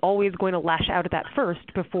he's always going to lash out at that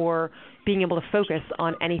first before being able to focus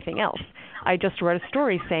on anything else. I just read a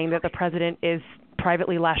story saying that the president is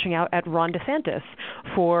privately lashing out at Ron DeSantis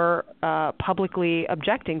for publicly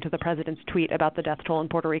objecting to the president's tweet about the death toll in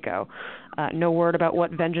Puerto Rico. No word about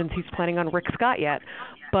what vengeance he's planning on Rick Scott yet,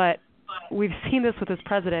 but we've seen this with this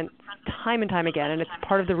president time and time again, and it's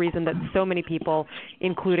part of the reason that so many people,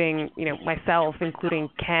 including myself, including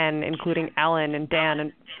Ken, including Alan and Dan,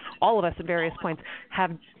 and all of us at various points,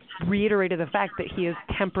 have reiterated the fact that he is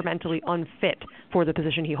temperamentally unfit for the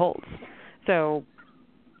position he holds. So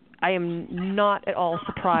I am not at all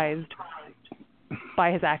surprised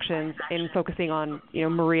by his actions in focusing on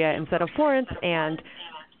Maria instead of Florence, and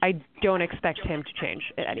I don't expect him to change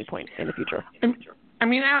at any point in the future. I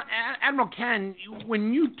mean, Admiral Ken,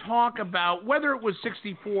 when you talk about whether it was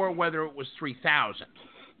 64, whether it was 3,000,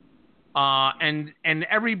 and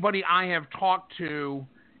everybody I have talked to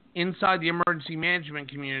inside the emergency management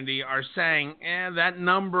community are saying, that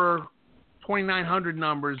number, 2,900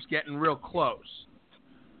 number is getting real close.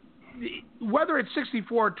 Whether it's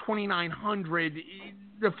 64 or 2,900,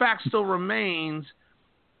 the fact still remains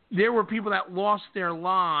there were people that lost their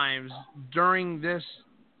lives during this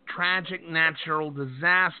tragic natural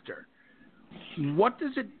disaster. What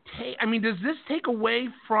does it take? I mean, does this take away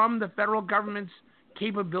from the federal government's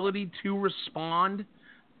capability to respond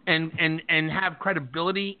and have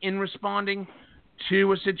credibility in responding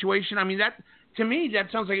to a situation? I mean, that to me,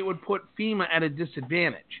 that sounds like it would put FEMA at a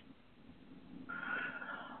disadvantage.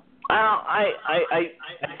 I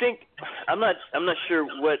think I'm not sure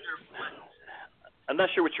what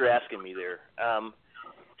you're asking me there.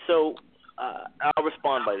 So I'll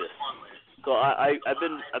respond by this. So I've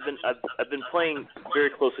been paying very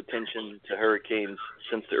close attention to hurricanes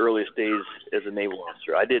since the earliest days as a naval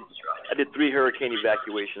officer. I did 3 hurricane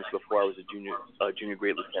evacuations before I was a junior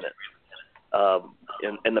grade lieutenant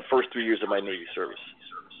in the first 3 years of my Navy service,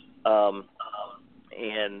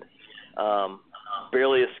 and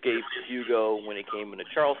barely escaped Hugo when it came into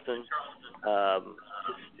Charleston.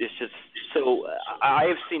 It's just so I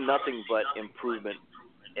have seen nothing but improvement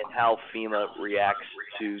in how FEMA reacts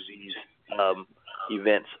to these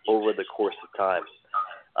events over the course of time.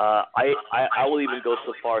 I will even go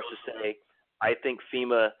so far as to say I think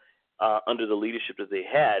FEMA, under the leadership that they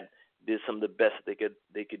had, did some of the best they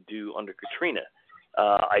could do under Katrina.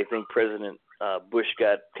 I think President Bush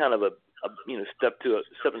got kind of stepped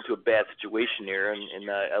into a bad situation there, and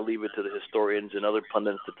I leave it to the historians and other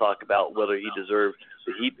pundits to talk about whether he deserved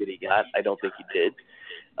the heat that he got. I don't think he did.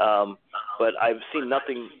 But I've seen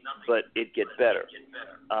nothing but it get better.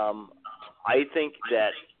 I think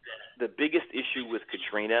that the biggest issue with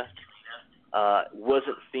Katrina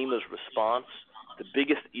wasn't FEMA's response. The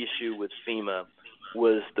biggest issue with FEMA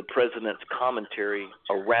was the president's commentary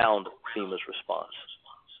around FEMA's response.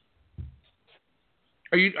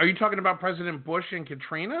 Are you talking about President Bush and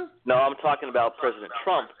Katrina? No, I'm talking about President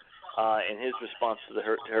Trump and his response to the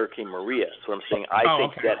Hurricane Maria. That's what I'm saying. I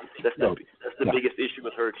think that's the biggest issue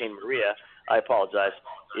with Hurricane Maria. I apologize.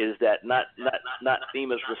 Is that not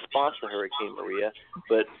FEMA's response to Hurricane Maria,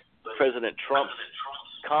 but President Trump's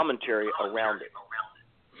commentary around it.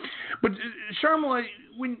 But Sharmila,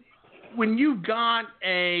 when you've got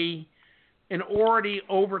an already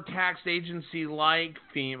overtaxed agency like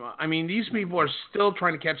FEMA, I mean, these people are still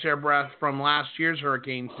trying to catch their breath from last year's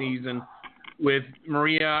hurricane season with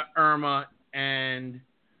Maria, Irma, and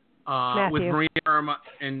with Maria Irma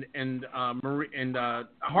and Harvey.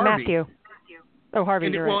 Matthew. Oh, Harvey.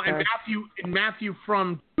 And Matthew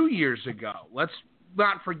from 2 years ago. Let's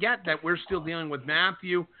not forget that we're still dealing with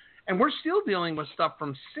Matthew, and we're still dealing with stuff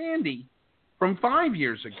from Sandy from 5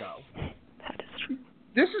 years ago. That is true.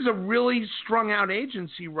 This is a really strung out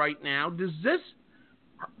agency right now. Does this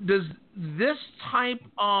type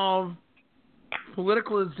of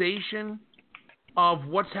politicalization of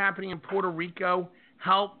what's happening in Puerto Rico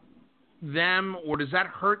help them, or does that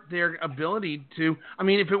hurt their ability to? I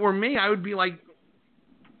mean, if it were me, I would be like,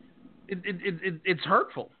 it's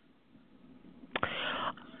hurtful.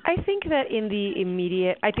 I think that in the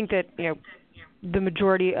immediate, I think that the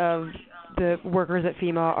majority of the workers at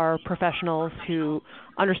FEMA are professionals who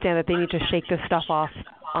understand that they need to shake this stuff off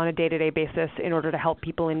on a day-to-day basis in order to help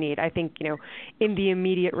people in need. I think, in the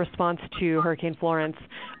immediate response to Hurricane Florence,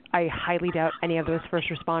 I highly doubt any of those first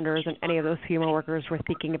responders and any of those FEMA workers were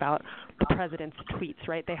thinking about the president's tweets,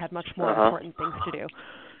 right? They had much more important things to do.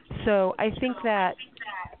 So I think that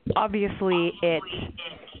obviously it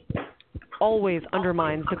always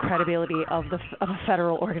undermines the credibility of a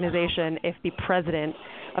federal organization if the president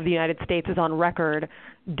of the United States is on record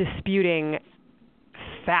disputing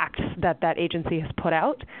facts that agency has put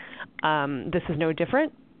out. This is no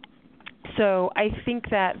different. So I think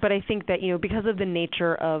that because of the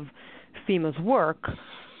nature of FEMA's work,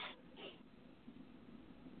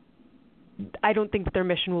 I don't think that their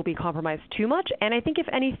mission will be compromised too much. And I think, if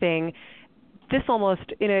anything, this almost,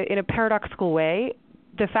 in a paradoxical way,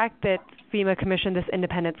 the fact that FEMA commissioned this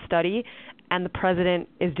independent study and the president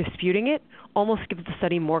is disputing it almost gives the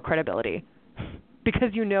study more credibility.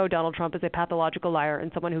 Because Donald Trump is a pathological liar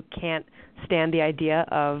and someone who can't stand the idea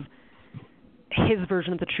of his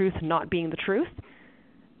version of the truth not being the truth.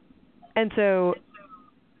 And so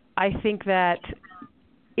I think that,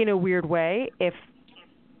 in a weird way, if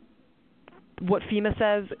what FEMA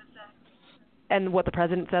says and what the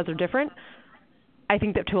president says are different, I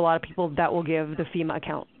think that to a lot of people that will give the FEMA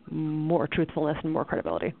account more truthfulness and more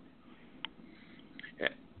credibility.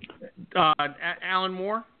 Alan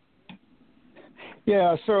Moore?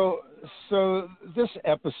 Yeah, so this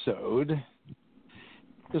episode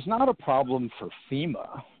is not a problem for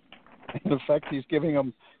FEMA. In fact, he's giving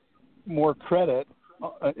them more credit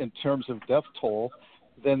in terms of death toll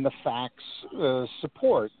than the facts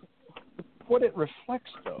support. What it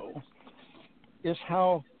reflects, though, is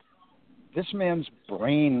how this man's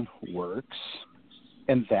brain works,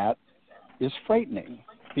 and that is frightening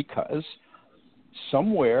because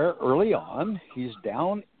somewhere early on, he's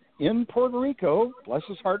down in Puerto Rico, bless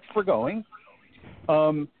his heart for going,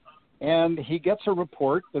 and he gets a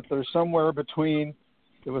report that there's somewhere between,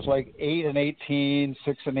 it was like 8 and 18,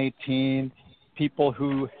 6 and 18 people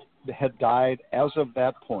who had died as of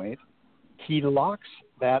that point. He locks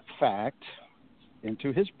that fact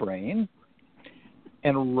into his brain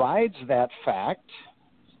and rides that fact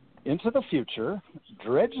into the future,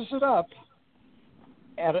 dredges it up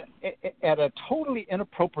at a totally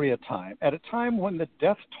inappropriate time, at a time when the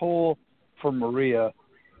death toll for Maria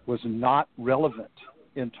was not relevant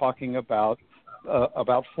in talking about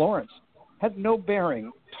Florence. Had no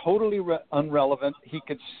bearing, totally irrelevant. He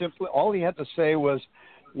could simply, all he had to say was,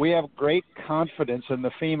 we have great confidence in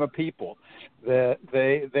the FEMA people. That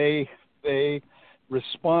they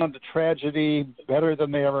respond to tragedy better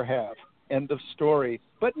than they ever have. End of story.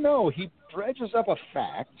 But no, he dredges up a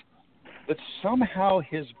fact that somehow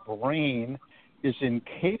his brain is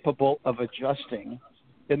incapable of adjusting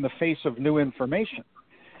in the face of new information.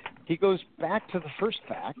 He goes back to the first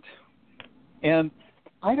fact, and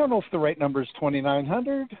I don't know if the right number is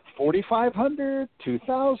 2,900, 4,500,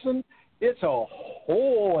 2,000. It's a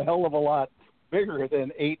whole hell of a lot bigger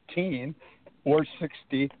than 18 or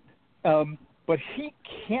 60. But he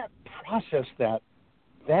can't process that.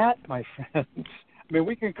 That, my friends, I mean,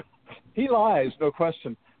 he lies, no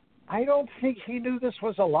question. I don't think he knew this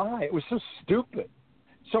was a lie. It was so stupid,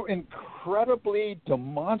 so incredibly,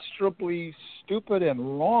 demonstrably stupid and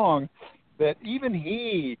wrong that even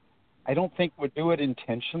he, I don't think, would do it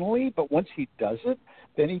intentionally. But once he does it,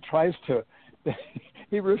 then he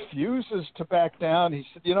he refuses to back down. He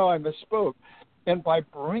said, I misspoke. And by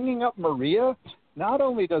bringing up Maria, not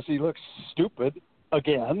only does he look stupid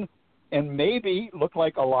again and maybe look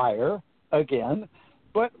like a liar again,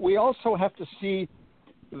 but we also have to see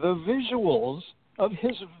the visuals of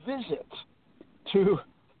his visit to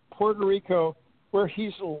Puerto Rico, where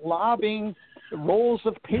he's lobbing rolls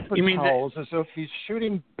of paper towels as if he's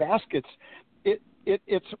shooting baskets.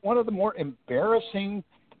 It's one of the more embarrassing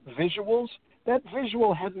visuals. That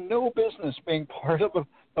visual had no business being part of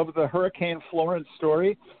of the Hurricane Florence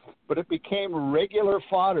story, but it became regular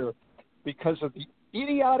fodder because of the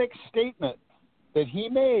idiotic statement that he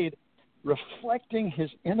made reflecting his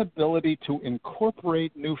inability to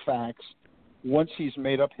incorporate new facts once he's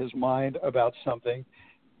made up his mind about something.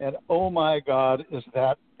 And oh my God, is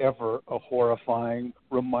that ever a horrifying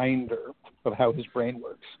reminder of how his brain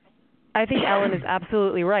works. I think Ellen is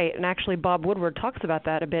absolutely right. And actually, Bob Woodward talks about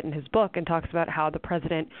that a bit in his book and talks about how the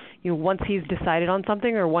president, once he's decided on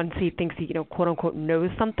something or once he thinks he, quote unquote, knows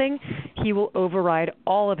something, he will override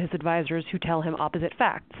all of his advisors who tell him opposite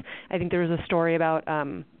facts. I think there was a story about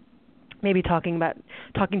maybe talking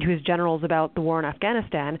to his generals about the war in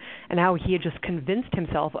Afghanistan and how he had just convinced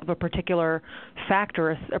himself of a particular fact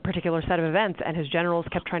or a particular set of events, and his generals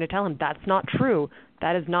kept trying to tell him, that's not true.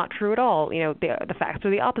 That is not true at all. The facts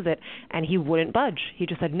are the opposite. And he wouldn't budge. He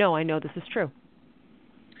just said, no, I know this is true.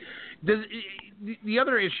 The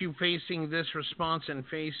other issue facing this response and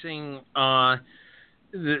facing the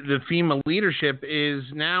FEMA leadership is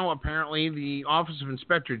now apparently the Office of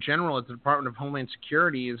Inspector General at the Department of Homeland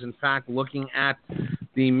Security is in fact looking at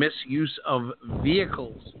the misuse of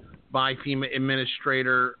vehicles by FEMA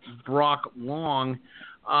Administrator Brock Long.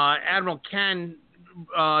 Admiral Ken,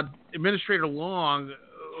 Administrator Long,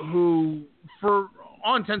 who for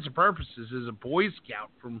all intents and purposes is a Boy Scout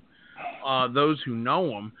from those who know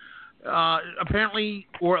him, apparently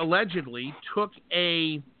or allegedly took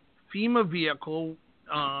a FEMA vehicle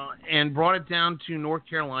and brought it down to North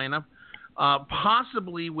Carolina,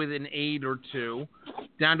 possibly with an aide or two,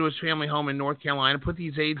 down to his family home in North Carolina. Put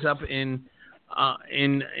these aides up in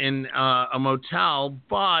a motel,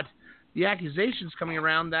 but the accusations coming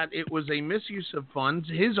around that it was a misuse of funds.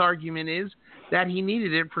 His argument is that he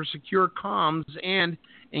needed it for secure comms and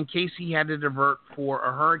in case he had to divert for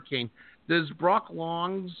a hurricane. Does Brock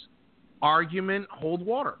Long's argument hold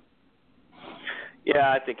water?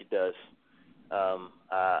 Yeah, I think it does.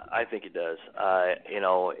 I think it does.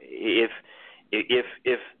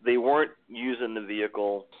 If they weren't using the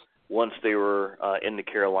vehicle once they were in the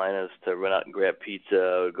Carolinas to run out and grab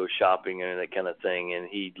pizza, or go shopping, and that kind of thing, and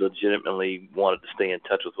he legitimately wanted to stay in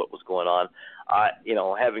touch with what was going on,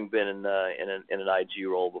 having been in an IG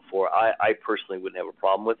role before, I personally wouldn't have a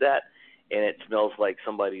problem with that. And it smells like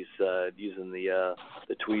somebody's using the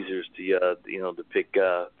tweezers to pick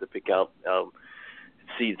out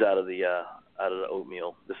seeds out of the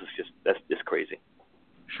oatmeal. That's just crazy.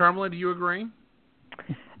 Sharmila, do you agree?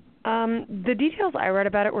 The details I read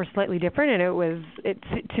about it were slightly different, and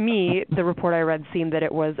to me, the report I read seemed that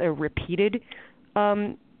it was a repeated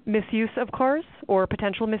misuse of cars or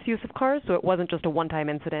potential misuse of cars. So it wasn't just a one-time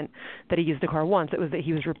incident that he used the car once. It was that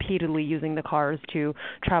he was repeatedly using the cars to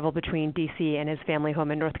travel between D.C. and his family home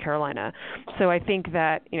in North Carolina. So I think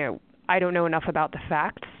that, I don't know enough about the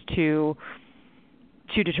facts to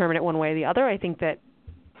determine it one way or the other. I think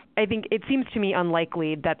it seems to me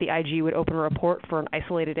unlikely that the IG would open a report for an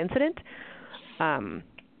isolated incident.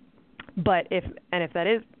 But if that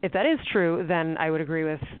is true, then I would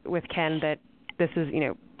agree with Ken that this is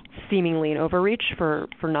seemingly an overreach for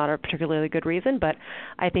not a particularly good reason. But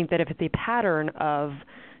I think that if it's a pattern of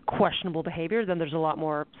questionable behavior, then there's a lot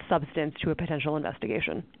more substance to a potential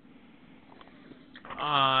investigation.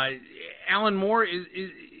 Alan Moore,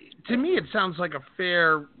 to me it sounds like a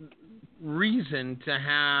fair reason to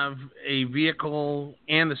have a vehicle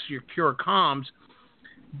and the secure comms,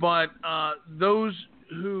 but those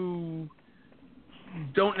who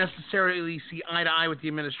don't necessarily see eye to eye with the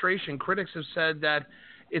administration, critics have said that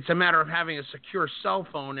it's a matter of having a secure cell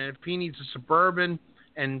phone, and if he needs a Suburban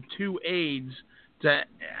and two aides to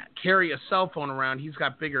carry a cell phone around, he's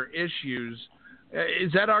got bigger issues.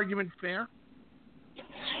 Is that argument fair?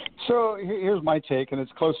 So here's my take, and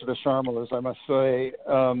it's closer to Sharmila's, I must say.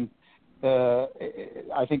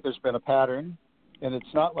 I think there's been a pattern, and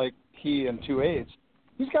it's not like he and two aides.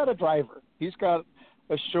 He's got a driver. He's got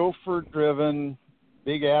a chauffeur-driven,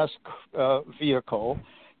 big-ass vehicle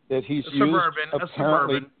that he's used apparently. A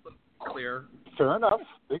Suburban, clear. Fair enough,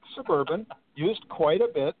 big Suburban, used quite a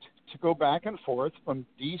bit to go back and forth from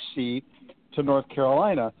D.C. to North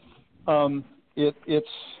Carolina.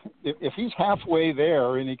 If he's halfway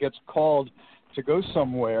there and he gets called to go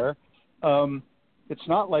somewhere, it's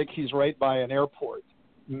not like he's right by an airport.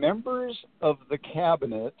 Members of the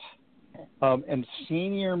cabinet and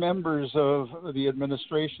senior members of the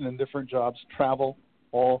administration in different jobs travel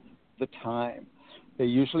all the time. They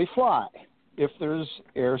usually fly if there's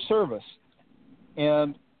air service.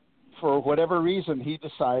 And for whatever reason, he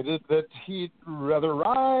decided that he'd rather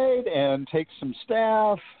ride and take some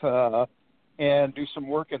staff and do some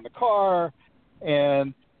work in the car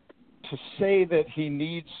and to say that he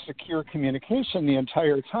needs secure communication the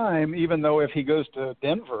entire time, even though if he goes to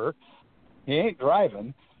Denver, he ain't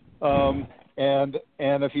driving. And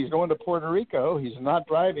if he's going to Puerto Rico, he's not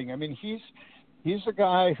driving. I mean, he's a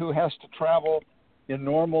guy who has to travel in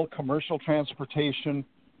normal commercial transportation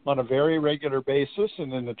on a very regular basis,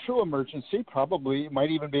 and in a true emergency, probably might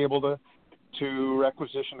even be able to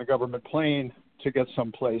requisition a government plane to get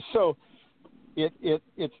someplace. So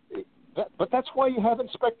but that's why you have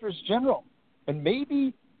inspectors general. And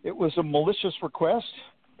maybe it was a malicious request,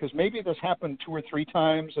 because maybe this happened 2 or 3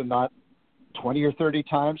 times and not 20 or 30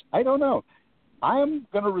 times. I don't know. I'm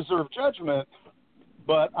going to reserve judgment,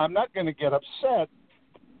 but I'm not going to get upset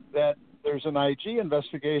that there's an IG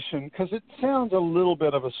investigation, because it sounds a little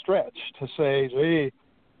bit of a stretch to say, gee,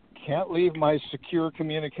 can't leave my secure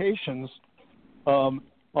communications on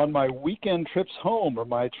my weekend trips home or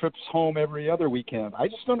my trips home every other weekend. I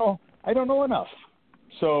just don't know. I don't know enough.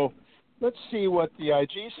 So let's see what the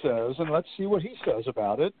IG says, and let's see what he says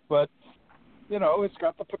about it. But, it's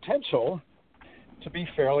got the potential to be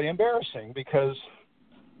fairly embarrassing, because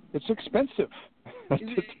it's expensive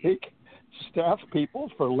to take staff people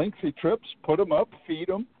for lengthy trips, put them up, feed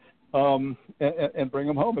them, and bring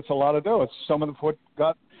them home. It's a lot of dough. It's some of what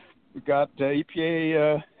got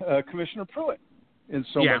EPA Commissioner Pruitt in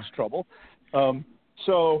so much trouble.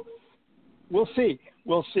 So we'll see.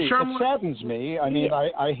 We'll see. It saddens me. I mean,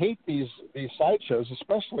 I hate these sideshows,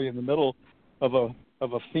 especially in the middle of a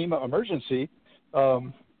FEMA emergency.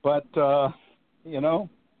 But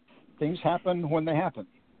things happen when they happen.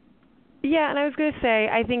 Yeah, and I was going to say,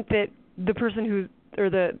 I think that the person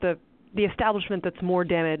the establishment that's more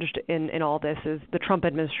damaged in all this is the Trump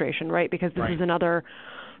administration, right? Because this is another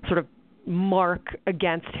sort of mark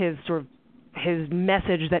against his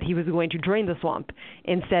message that he was going to drain the swamp.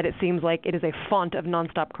 Instead, it seems like it is a font of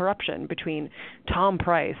nonstop corruption between Tom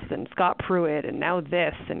Price and Scott Pruitt and now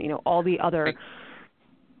this and, all the other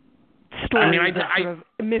stories of sort of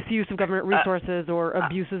misuse of government resources or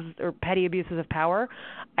abuses or petty abuses of power.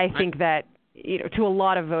 I think that, to a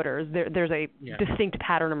lot of voters, there's a distinct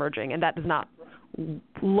pattern emerging, and that does not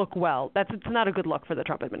look well. It's not a good look for the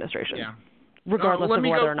Trump administration, regardless of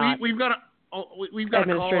whether or not we've got a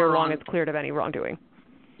Administrator Long is cleared of any wrongdoing.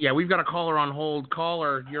 Yeah, we've got a caller on hold.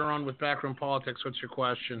 Caller, you're on with Backroom Politics. What's your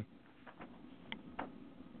question?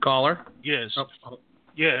 Caller? Yes.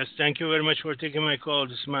 Yes, thank you very much for taking my call.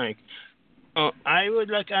 This is Mike. I would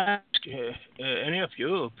like to ask any of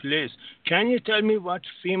you, please, can you tell me what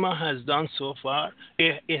FEMA has done so far?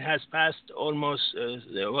 It has passed almost,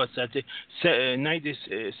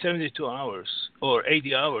 72 hours or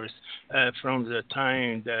 80 hours from the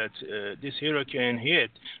time that this hurricane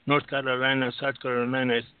hit North Carolina, South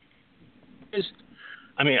Carolina.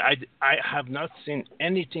 I have not seen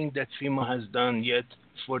anything that FEMA has done yet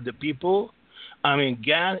for the people. I mean,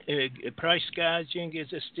 price gouging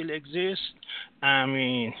still exists.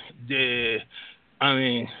 I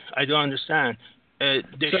don't understand. They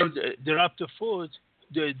should drop the food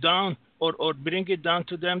down or bring it down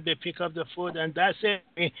to them. They pick up the food and that's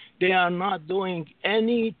it. They are not doing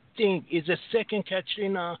anything. It's a second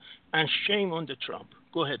Katrina, and shame on the Trump.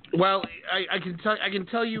 Go ahead, please. Well, I can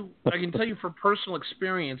tell you for personal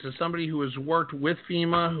experience, as somebody who has worked with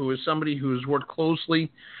FEMA, who is somebody who has worked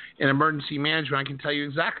closely in emergency management, I can tell you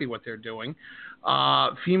exactly what they're doing.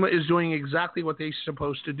 FEMA is doing exactly what they're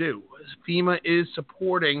supposed to do. FEMA is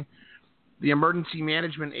supporting the emergency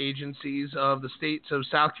management agencies of the states of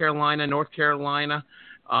South Carolina, North Carolina,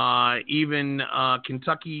 even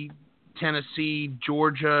Kentucky, Tennessee,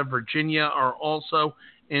 Georgia, Virginia are also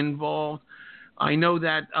involved. I know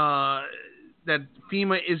that that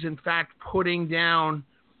FEMA is in fact putting down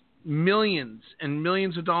millions and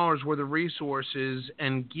millions of dollars worth of resources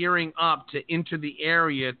and gearing up to enter the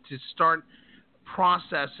area to start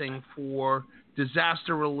processing for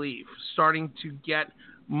disaster relief, starting to get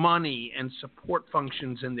money and support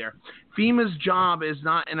functions in there. FEMA's job is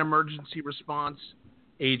not an emergency response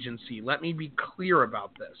agency. Let me be clear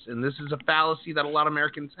about this, and this is a fallacy that a lot of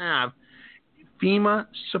Americans have. FEMA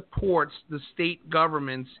supports the state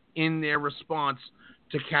governments in their response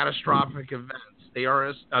to catastrophic events. They are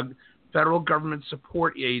a federal government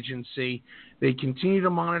support agency. They continue to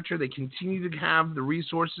monitor. They continue to have the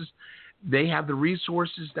resources. They have the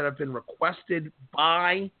resources that have been requested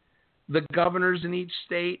by the governors in each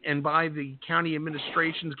state and by the county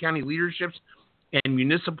administrations, county leaderships, and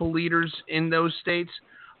municipal leaders in those states.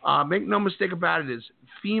 Make no mistake about it,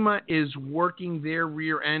 FEMA is working their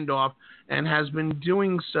rear end off and has been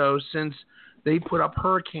doing so since they put up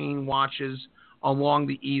hurricane watches along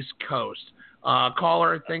the East Coast.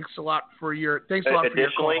 Caller, thanks a lot for your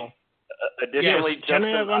call. Additionally, yes. Can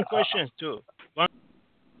I have one question too?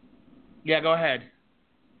 Yeah, go ahead.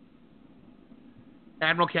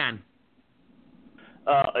 Admiral Ken.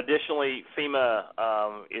 Additionally, FEMA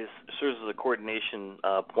serves as a coordination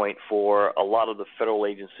point for a lot of the federal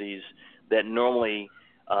agencies that normally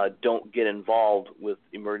don't get involved with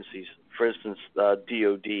emergencies. For instance,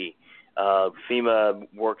 DOD. FEMA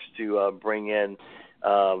works to bring in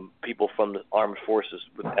people from the armed forces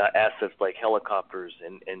with assets like helicopters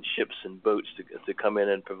and ships and boats to come in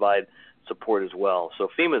and provide support as well. So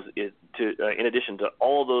FEMA is in addition to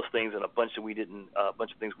all those things and a bunch of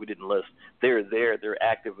things we didn't list. They're there, they're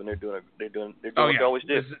active, and they're doing what they always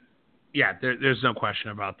do. There's no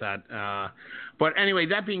question about that. But anyway,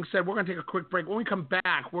 that being said, we're going to take a quick break. When we come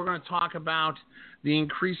back, we're going to talk about the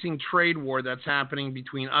increasing trade war that's happening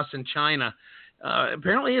between us and China.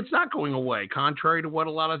 Apparently, it's not going away, contrary to what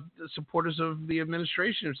a lot of supporters of the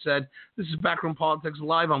administration have said. This is Backroom Politics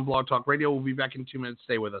live on Blog Talk Radio. We'll be back in 2 minutes.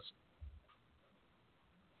 Stay with us.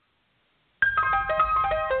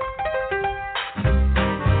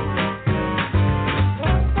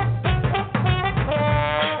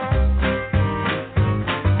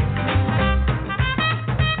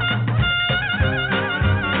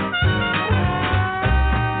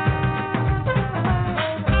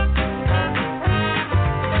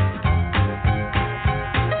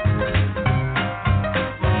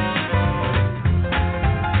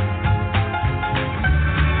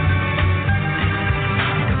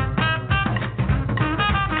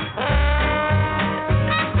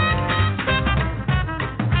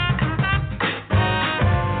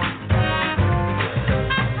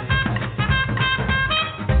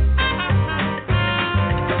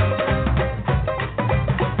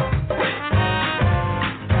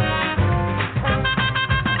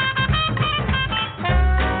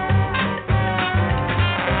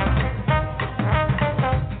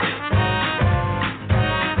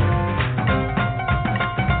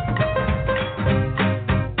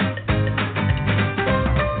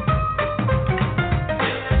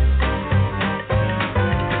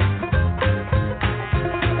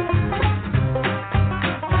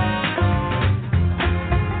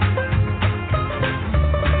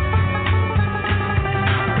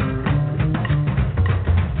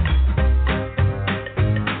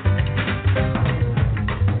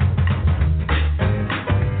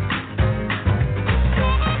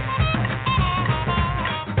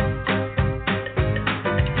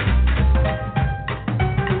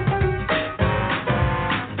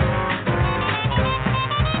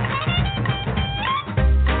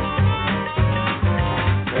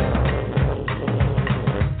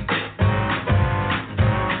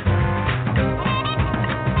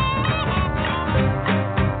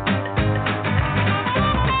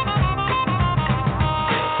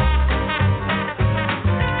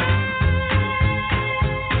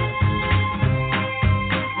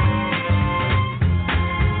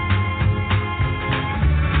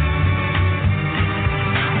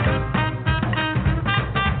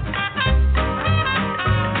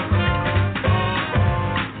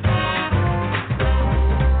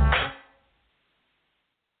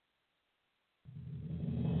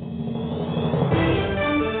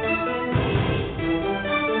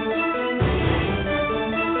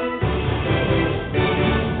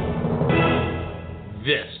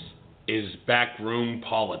 Backroom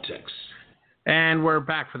Politics. And we're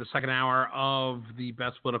back for the second hour of the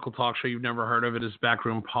best political talk show you've never heard of. It is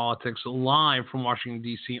Backroom Politics, live from Washington,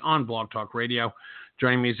 D.C. on Blog Talk Radio.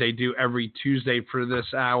 Joining me as they do every Tuesday for this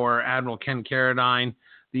hour, Admiral Ken Carradine,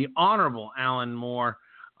 the Honorable Alan Moore.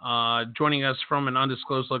 Joining us from an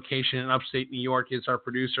undisclosed location in upstate New York is our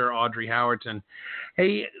producer, Audrey Howerton.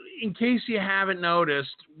 Hey, in case you haven't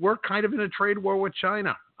noticed, we're kind of in a trade war with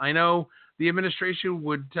China. I know the administration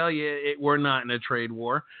would tell you we're not in a trade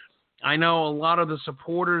war. I know a lot of the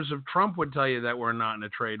supporters of Trump would tell you that we're not in a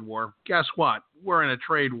trade war. Guess what? We're in a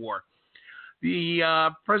trade war. The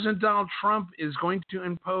President Donald Trump is going to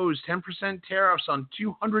impose 10% tariffs on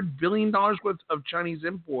 $200 billion worth of Chinese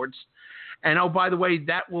imports. And, oh, by the way,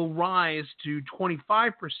 that will rise to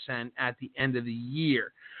 25% at the end of the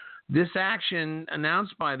year. This action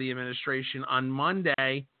announced by the administration on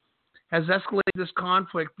Monday has escalated this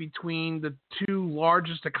conflict between the two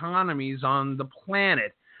largest economies on the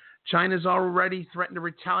planet. China's already threatened to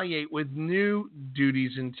retaliate with new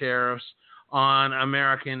duties and tariffs on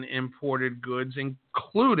American imported goods,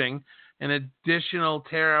 including an additional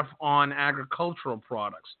tariff on agricultural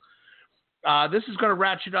products. This is going to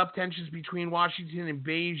ratchet up tensions between Washington and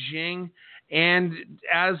Beijing. And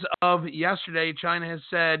as of yesterday, China has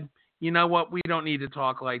said you know what, we don't need to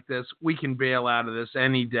talk like this. We can bail out of this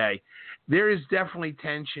any day. There is definitely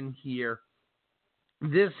tension here.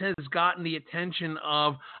 This has gotten the attention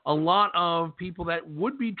of a lot of people that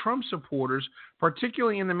would be Trump supporters,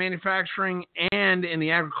 particularly in the manufacturing and in the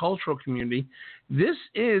agricultural community. This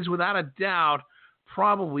is, without a doubt,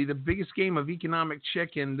 probably the biggest game of economic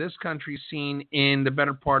chicken this country's seen in the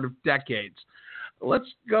better part of decades. Let's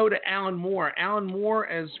go to Alan Moore. Alan Moore,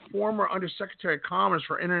 as former Undersecretary of Commerce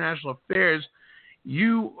for International Affairs,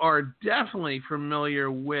 you are definitely familiar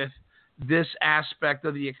with this aspect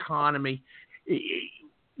of the economy.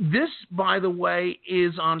 This, by the way,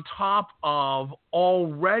 is on top of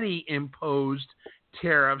already imposed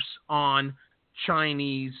tariffs on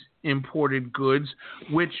Chinese imported goods,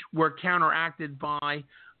 which were counteracted by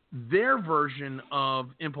their version of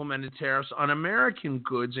implemented tariffs on American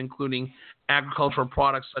goods, including agricultural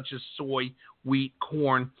products such as soy, wheat,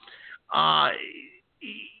 corn.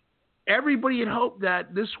 Everybody had hoped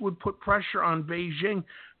that this would put pressure on Beijing.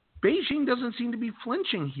 Beijing doesn't seem to be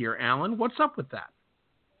flinching here, Alan. What's up with that?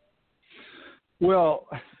 Well,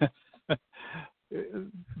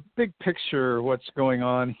 big picture, what's going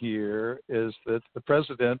on here is that the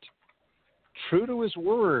president, true to his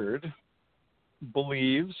word,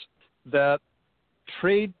 believes that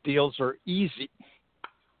trade deals are easy,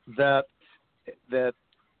 that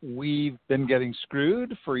we've been getting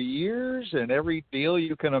screwed for years in every deal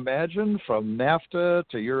you can imagine, from NAFTA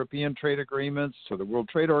to European trade agreements to the World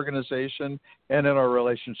Trade Organization, and in our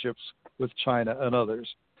relationships with China and others.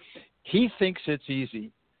 He thinks it's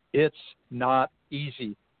easy. It's not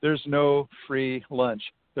easy. There's no free lunch.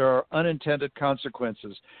 There are unintended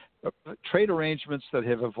consequences. Trade arrangements that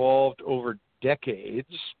have evolved over decades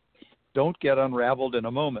don't get unraveled in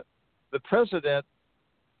a moment. The president,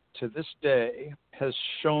 to this day, has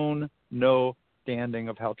shown no understanding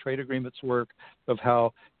of how trade agreements work, of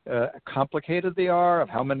how complicated they are, of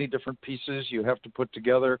how many different pieces you have to put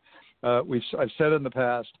together. I've said in the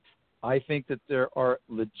past, I think that there are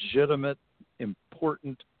legitimate,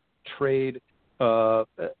 important trade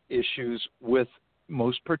issues with,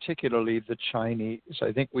 most particularly, the Chinese.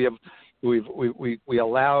 I think we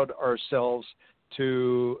allowed ourselves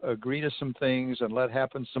to agree to some things and let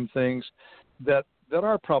happen some things that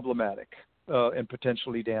are problematic and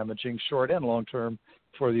potentially damaging, short and long term,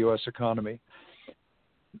 for the U.S. economy.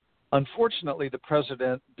 Unfortunately, the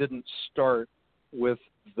president didn't start with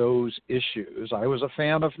those issues. I was a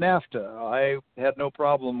fan of NAFTA. I had no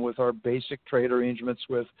problem with our basic trade arrangements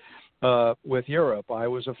with Europe. I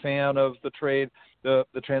was a fan of the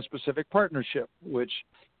Trans-Pacific Partnership, which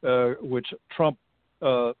Trump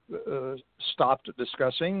stopped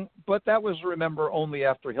discussing. But that was, remember, only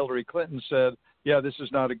after Hillary Clinton said, "Yeah, this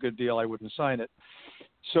is not a good deal. I wouldn't sign it."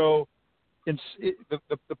 So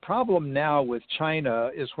the problem now with China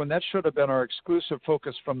is, when that should have been our exclusive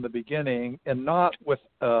focus from the beginning, and not with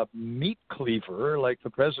a meat cleaver like the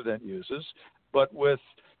president uses, but with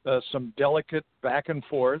some delicate back and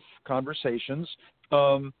forth conversations,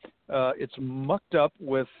 it's mucked up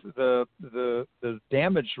with the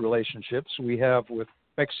damaged relationships we have with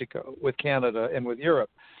Mexico, with Canada, and with Europe.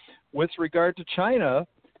 With regard to China,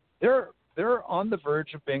 they're on the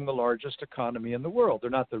verge of being the largest economy in the world. They're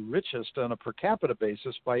not the richest on a per capita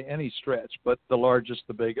basis by any stretch, but the largest,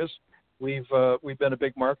 the biggest. We've been a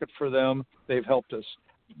big market for them. They've helped us.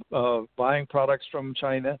 Buying products from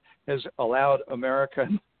China has allowed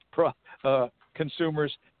American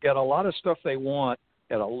consumers get a lot of stuff they want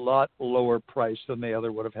at a lot lower price than they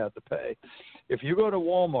other would have had to pay. If you go to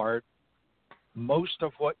Walmart, most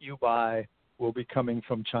of what you buy will be coming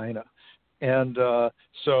from China. And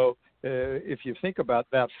so if you think about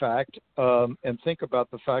that fact, and think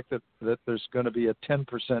about the fact that there's going to be a 10%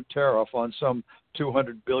 tariff on some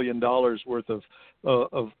 $200 billion worth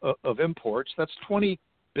of imports, that's $20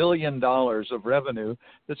 billion of revenue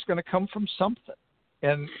that's going to come from something.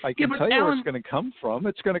 And I can tell you where it's going to come from.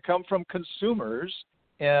 It's going to come from consumers,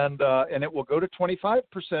 and it will go to 25%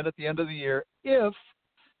 at the end of the year if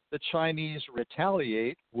the Chinese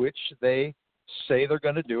retaliate, which they say they're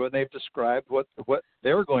going to do, and they've described what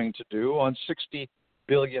they're going to do on $60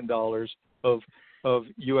 billion of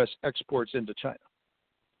U.S. exports into China.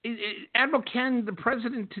 Admiral Ken, the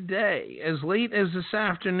president today, as late as this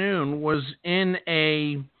afternoon, was in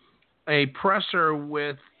a presser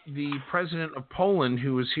with the president of Poland,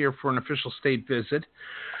 who was here for an official state visit.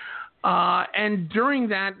 And during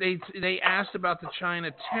that, they asked about the China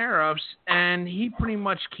tariffs, and he pretty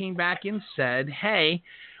much came back and said, hey,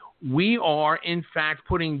 we are, in fact,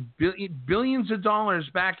 putting billions of dollars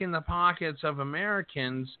back in the pockets of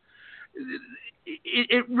Americans.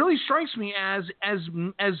 it really strikes me as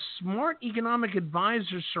smart economic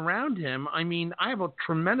advisors surround him. I mean, I have a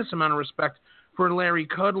tremendous amount of respect for Larry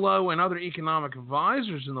Kudlow and other economic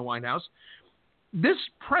advisors in the White House. This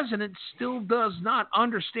president still does not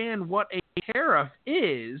understand what a tariff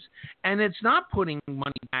is, and it's not putting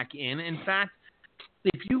money back in. In fact,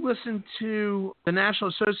 if you listen to the National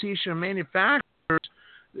Association of Manufacturers,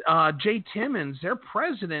 Jay Timmons, their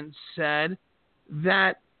president, said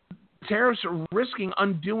that tariffs are risking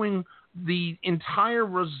undoing the entire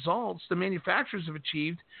results the manufacturers have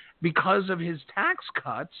achieved because of his tax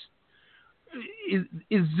cuts.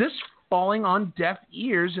 Is this falling on deaf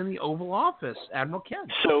ears in the Oval Office, Admiral Ken?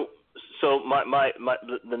 So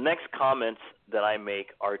the next comments that I make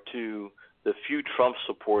are to the few Trump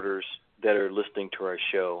supporters that are listening to our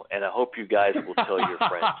show, and I hope you guys will tell your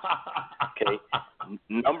friends. Okay,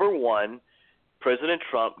 number one, President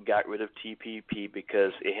Trump got rid of TPP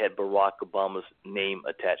because it had Barack Obama's name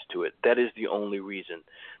attached to it. That is the only reason.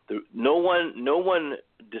 No one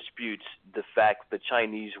disputes the fact the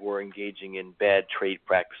Chinese were engaging in bad trade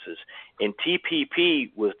practices. And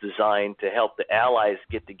TPP was designed to help the allies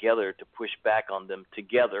get together to push back on them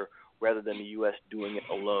together rather than the U.S. doing it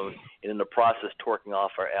alone and in the process torquing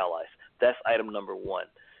off our allies. That's item number one.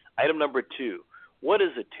 Item number two, what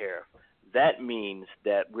is a tariff? That means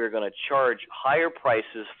that we're going to charge higher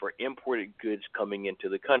prices for imported goods coming into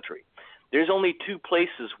the country. There's only two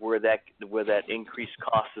places where that increased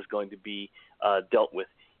cost is going to be dealt with.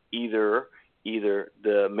 Either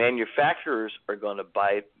the manufacturers are going to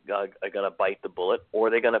bite the bullet, or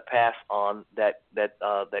they're going to pass on that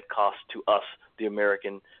cost to us, the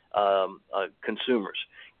American consumers.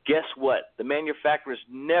 Guess what? The manufacturers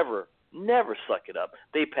never suck it up.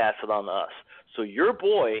 They pass it on to us. So your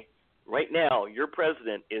boy, right now, your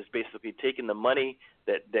president is basically taking the money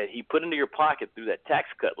that he put into your pocket through that tax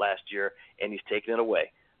cut last year, and he's taking it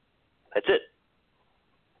away. That's it.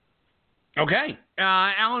 Okay.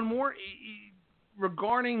 Alan Moore,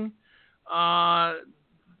 regarding the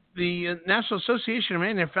National Association of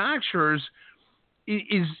Manufacturers,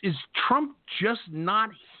 is Trump just not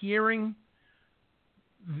hearing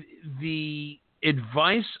the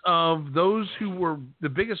advice of those who were the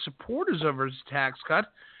biggest supporters of his tax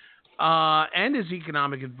cut and his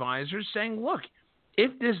economic advisors, saying, look,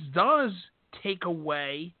 if this does take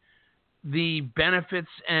away the benefits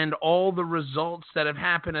and all the results that have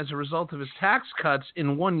happened as a result of his tax cuts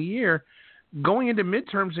in 1 year, going into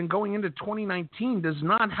midterms and going into 2019 does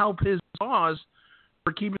not help his cause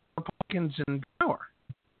for keeping Republicans in power.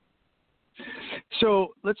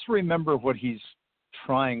 So let's remember what he's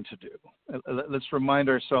trying to do. Let's remind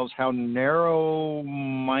ourselves how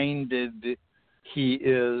narrow-minded he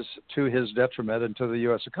is to his detriment and to the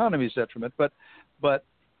U.S. economy's detriment, but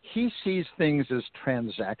he sees things as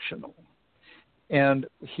transactional. And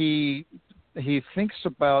he thinks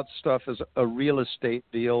about stuff as a real estate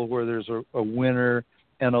deal where there's a winner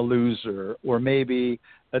and a loser, or maybe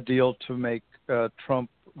a deal to make Trump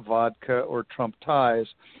vodka or Trump ties.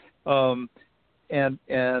 And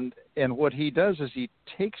what he does is he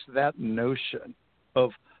takes that notion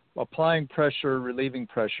of applying pressure, relieving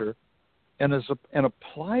pressure, and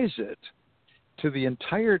applies it to the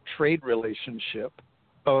entire trade relationship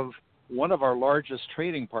of one of our largest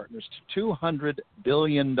trading partners, to $200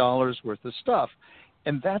 billion worth of stuff.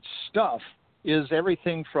 And that stuff is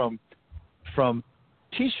everything from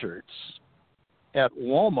T-shirts at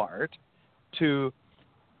Walmart to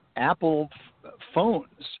Apple phones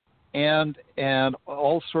and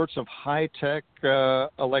all sorts of high-tech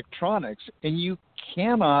electronics. And you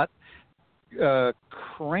cannot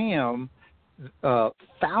cram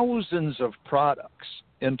thousands of products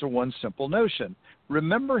into one simple notion.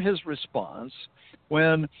 Remember his response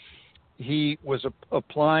when he was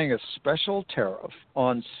applying a special tariff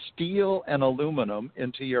on steel and aluminum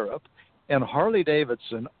into Europe, and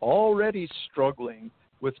Harley-Davidson, already struggling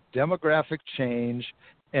with demographic change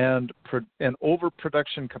and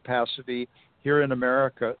overproduction capacity here in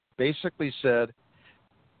America, basically said,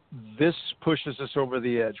 this pushes us over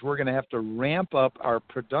the edge. We're going to have to ramp up our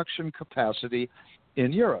production capacity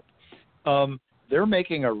in Europe. They're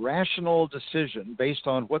making a rational decision based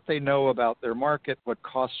on what they know about their market, what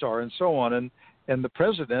costs are, and so on. And the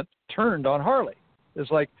president turned on Harley.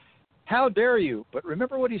 It's like, how dare you? But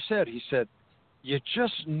remember what he said. He said, you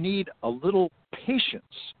just need a little patience.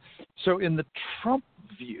 So in the Trump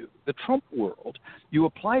view, the Trump world, you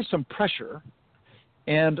apply some pressure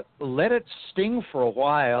and let it sting for a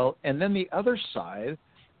while, and then the other side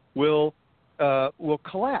will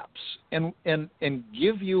collapse and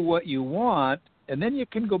give you what you want, and then you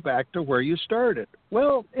can go back to where you started.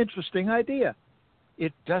 Well, interesting idea.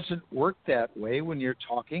 It doesn't work that way when you're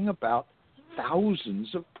talking about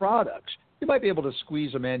thousands of products. You might be able to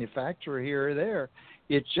squeeze a manufacturer here or there.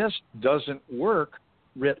 It just doesn't work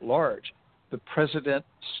writ large. The president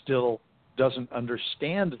still doesn't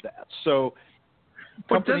understand that. So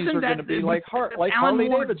companies are going to be like Harley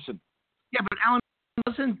Davidson. Yeah, but Alan,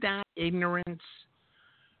 doesn't that ignorance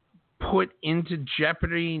put into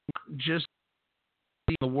jeopardy not just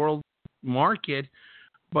the world market,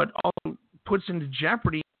 but also puts into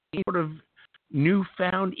jeopardy sort of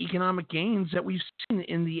newfound economic gains that we've seen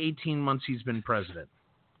in the 18 months he's been president?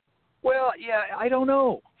 Well, yeah, I don't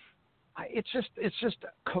know. It's just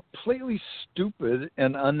completely stupid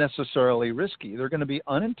and unnecessarily risky. There are going to be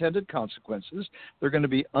unintended consequences. There are going to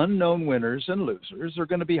be unknown winners and losers. There are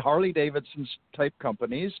going to be Harley Davidson type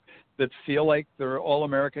companies that feel like they're all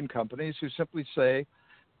American companies who simply say,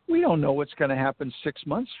 we don't know what's going to happen 6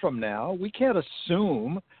 months from now. We can't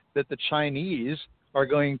assume that the Chinese are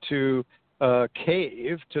going to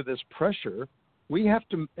cave to this pressure. We have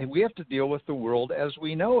to deal with the world as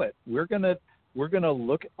we know it. We're going to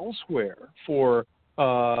look elsewhere for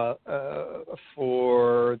the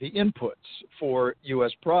inputs for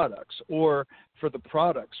U.S. products or for the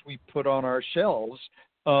products we put on our shelves.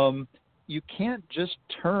 You can't just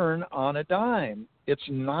turn on a dime. It's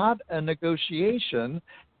not a negotiation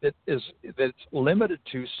that's limited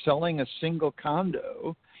to selling a single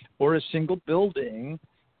condo or a single building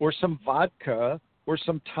or some vodka or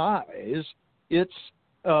some ties. It's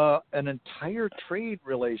an entire trade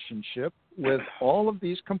relationship with all of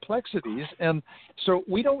these complexities. And so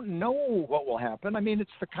we don't know what will happen. I mean, it's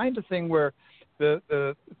the kind of thing where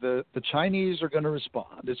the Chinese are going to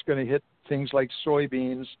respond. It's going to hit things like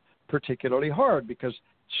soybeans particularly hard because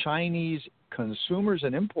Chinese consumers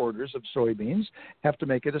and importers of soybeans have to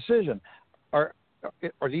make a decision. Are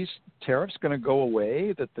these tariffs going to go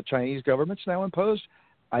away that the Chinese government's now imposed?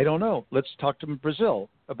 I don't know. Let's talk to Brazil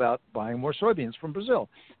about buying more soybeans from Brazil.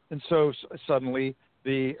 And so suddenly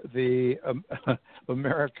the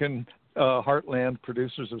American heartland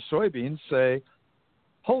producers of soybeans say,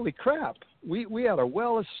 holy crap, we had a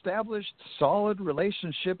well-established, solid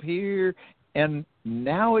relationship here, and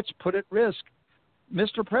now it's put at risk.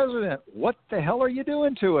 Mr. President, what the hell are you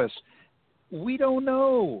doing to us? We don't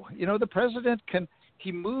know. You know, the president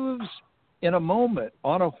he moves in a moment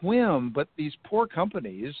on a whim, but these poor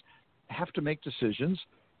companies have to make decisions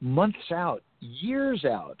months out, years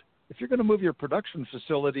out. If you're going to move your production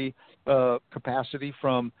facility capacity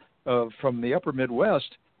from the upper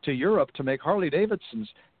Midwest to Europe to make Harley Davidsons,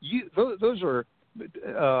 those are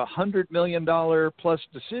 $100 million plus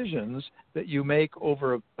decisions that you make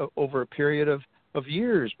over a period of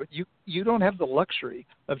years. But you don't have the luxury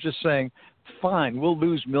of just saying, fine, we'll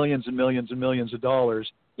lose millions and millions and millions of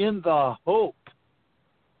dollars in the hope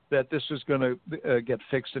that this is going to get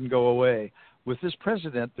fixed and go away. With this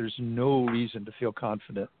president, there's no reason to feel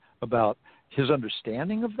confident about his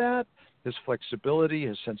understanding of that, his flexibility,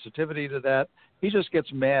 his sensitivity to that. He just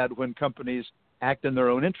gets mad when companies act in their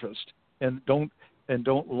own interest and don't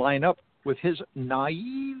line up with his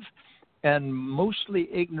naive and mostly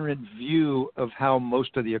ignorant view of how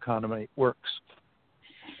most of the economy works.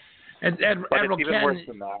 And but it's even worse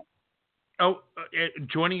than that.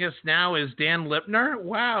 Joining us now is Dan Lipner.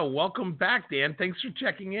 Wow, welcome back, Dan. Thanks for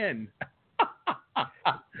checking in.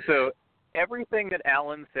 So everything that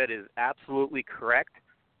Alan said is absolutely correct,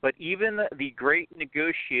 but even the great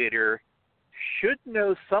negotiator should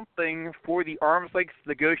know something for the arm's length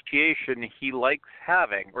negotiation he likes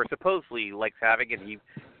having, or supposedly likes having, and he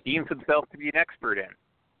deems himself to be an expert in.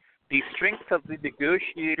 The strength of the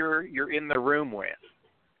negotiator you're in the room with.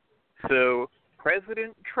 So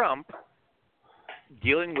President Trump,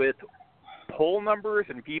 dealing with poll numbers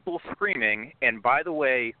and people screaming, and by the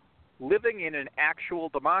way, living in an actual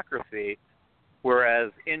democracy,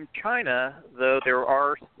 whereas in China, though there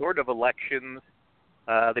are sort of elections,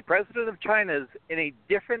 the president of China is in a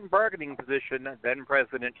different bargaining position than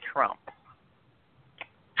President Trump.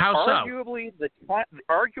 How so?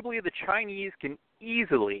 Arguably, the Chinese can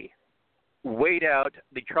easily wait out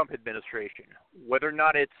the Trump administration, whether or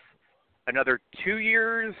not it's another 2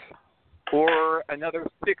 years or another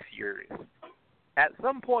 6 years. At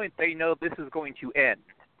some point, they know this is going to end.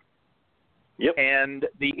 Yep. And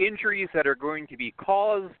the injuries that are going to be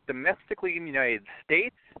caused domestically in the United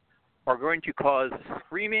States are going to cause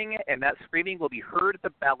screaming, and that screaming will be heard at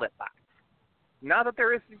the ballot box. Not that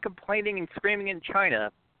there isn't complaining and screaming in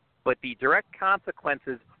China, but the direct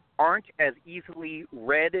consequences aren't as easily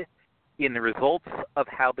read in the results of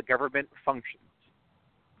how the government functions.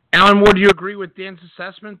 Alan, would you agree with Dan's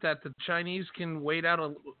assessment that the Chinese can wait out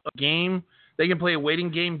a game They can play a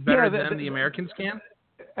waiting game better than the Americans can?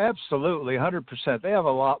 Absolutely, 100%. They have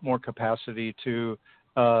a lot more capacity to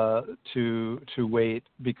wait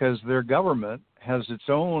because their government has its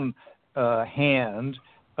own hand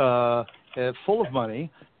full of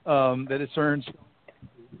money that it's earned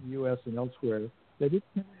in the U.S. and elsewhere. That it's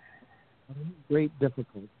great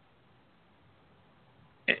difficulty.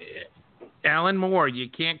 Alan Moore, you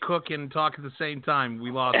can't cook and talk at the same time.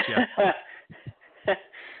 We lost you.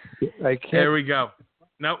 I can't. There we go.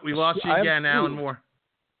 No, we lost you again, Alan Moore.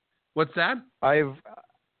 What's that? I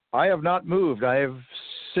have not moved. I am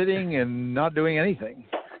sitting and not doing anything.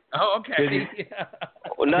 Oh, okay.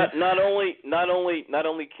 Well, not only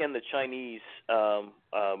can the Chinese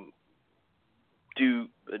do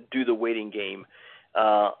the waiting game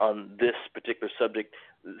on this particular subject,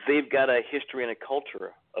 they've got a history and a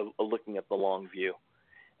culture of looking at the long view.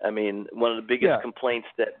 I mean, one of the biggest complaints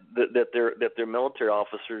that their military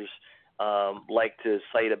officers like to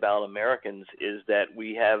cite about Americans is that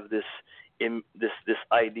we have this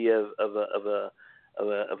idea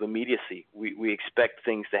of immediacy. We expect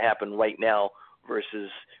things to happen right now versus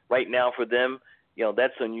right now for them.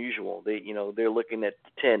 That's unusual. They're looking at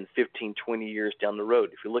 10, 15, 20 years down the road.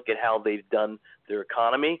 If you look at how they've done their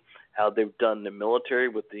economy, how they've done the military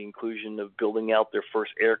with the inclusion of building out their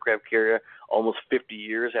first aircraft carrier almost 50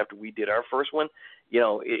 years after we did our first one,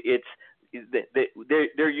 they're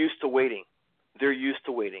used to waiting. They're used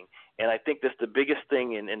to waiting. And I think that's the biggest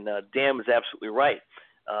thing, and Dan is absolutely right.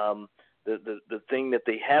 The thing that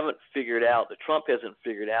they haven't figured out, that Trump hasn't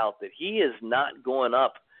figured out, that he is not going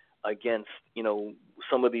up against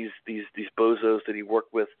some of these bozos that he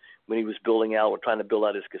worked with when he was building out or trying to build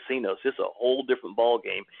out his casinos. It's a whole different ball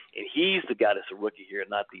game, and he's the guy that's a rookie here,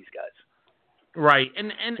 not these guys. Right,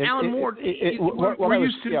 and Alan Moore, what I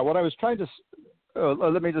was trying to.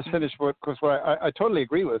 Let me just finish because I totally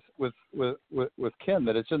agree with Ken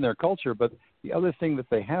that it's in their culture. But the other thing that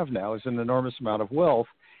they have now is an enormous amount of wealth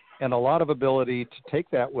and a lot of ability to take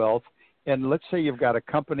that wealth. And let's say you've got a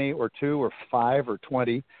company or two or 5 or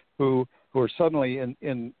 20 who are suddenly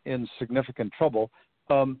in significant trouble.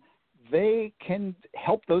 They can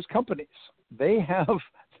help those companies. They have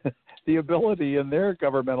the ability in their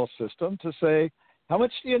governmental system to say, how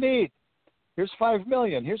much do you need? Here's $5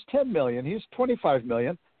 million. Here's $10 million. Here's $25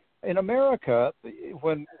 million. In America,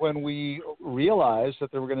 when we realized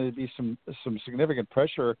that there were going to be some significant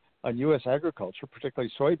pressure on U.S. agriculture,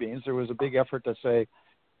 particularly soybeans, there was a big effort to say,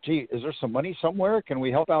 gee, is there some money somewhere? Can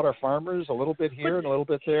we help out our farmers a little bit here and a little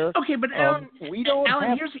bit there? Okay, but Alan, we don't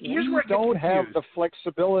have the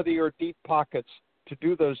flexibility or deep pockets to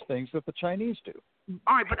do those things that the Chinese do.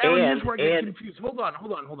 All right, but Alan, here's where I get confused. Hold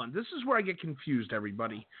on. This is where I get confused,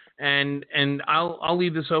 everybody. And I'll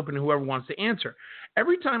leave this open to whoever wants to answer.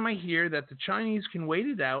 Every time I hear that the Chinese can wait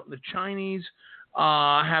it out, the Chinese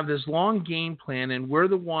have this long game plan, and we're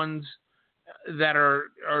the ones that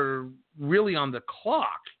are really on the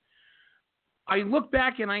clock, I look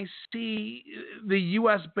back and I see the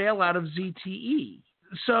U.S. bailout of ZTE.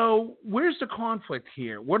 So where's the conflict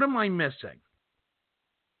here? What am I missing?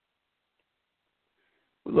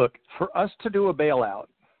 Look, for us to do a bailout,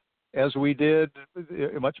 as we did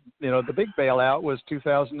the big bailout was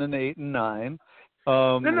 2008 and 9.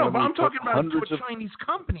 No, but I'm talking about a Chinese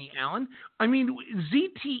company, Alan. I mean,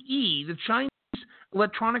 ZTE, the Chinese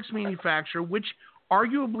electronics manufacturer, which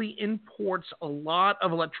arguably imports a lot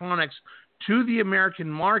of electronics to the American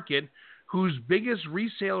market, whose biggest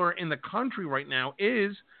reseller in the country right now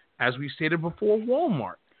is, as we stated before,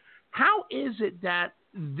 Walmart. How is it that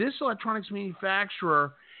this electronics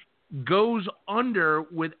manufacturer goes under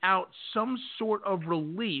without some sort of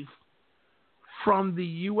relief from the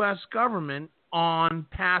U.S. government on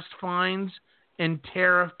past fines and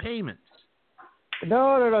tariff payments?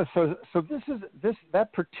 No. So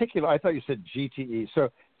that particular, I thought you said GTE. So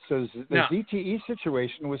the ZTE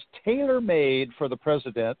situation was tailor-made for the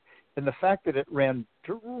president, and the fact that it ran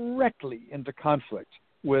directly into conflict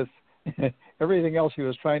with everything else he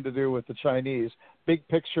was trying to do with the Chinese. Big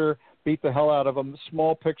picture, beat the hell out of them.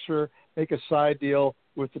 Small picture, make a side deal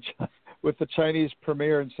with the Chinese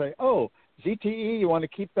premier and say, oh, ZTE, you want to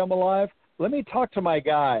keep them alive? Let me talk to my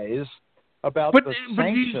guys about the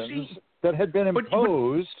sanctions that had been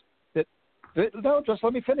imposed. Just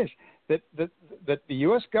let me finish. That the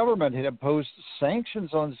U.S. government had imposed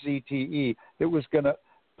sanctions on ZTE that was going to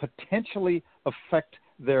potentially affect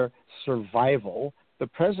their survival. The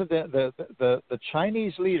president, the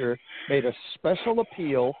Chinese leader, made a special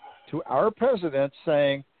appeal to our president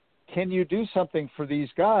saying, can you do something for these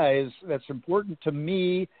guys that's important to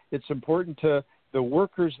me, it's important to the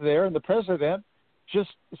workers there? And the president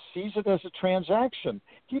just sees it as a transaction.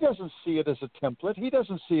 He doesn't see it as a template. He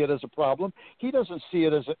doesn't see it as a problem. He doesn't see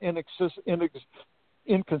it as an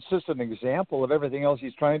inconsistent example of everything else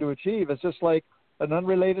he's trying to achieve. It's just like an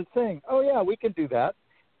unrelated thing. Oh yeah, we can do that,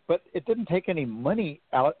 but it didn't take any money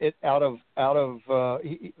out of.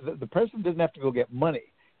 The president didn't have to go get money.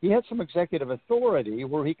 He had some executive authority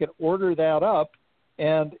where he could order that up,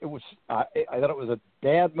 and it was. I thought it was a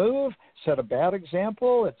bad move. Set a bad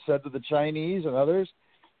example. It said to the Chinese and others,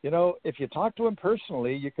 if you talk to him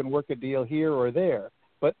personally, you can work a deal here or there.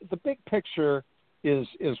 But the big picture is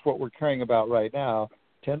what we're caring about right now.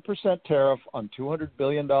 10% tariff on $200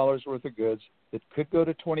 billion worth of goods. It could go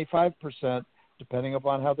to 25%, depending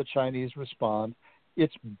upon how the Chinese respond.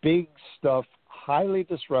 It's big stuff, highly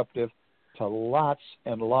disruptive to lots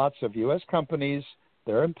and lots of U.S. companies,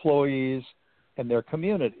 their employees, and their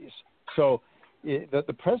communities. So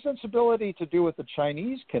the president's ability to do what the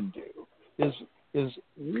Chinese can do is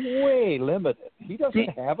way limited. He doesn't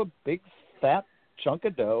have a big, fat chunk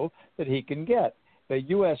of dough that he can get. The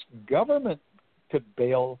U.S. government could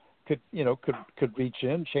reach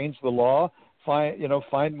in, change the law,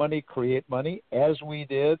 find money, create money, as we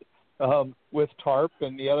did with TARP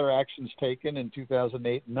and the other actions taken in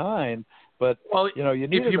 2008 and 2009. But you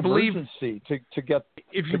need an emergency to get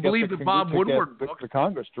the Bob Woodward book, the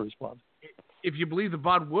Congress to respond. If you believe the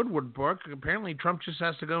Bob Woodward book, apparently Trump just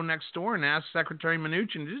has to go next door and ask Secretary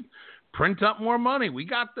Mnuchin to just print up more money. We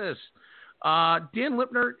got this. Dan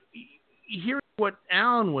Lipner, hearing what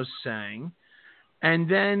Alan was saying, and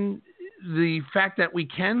then the fact that we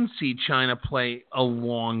can see China play a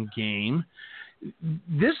long game,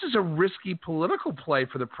 this is a risky political play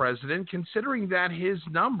for the president, considering that his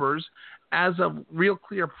numbers, as of Real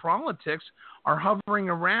Clear Politics, are hovering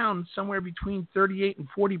around somewhere between 38 and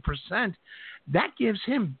 40%. That gives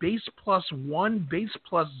him base +1, base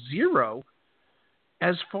 +0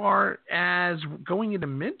 as far as going into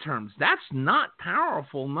midterms. That's not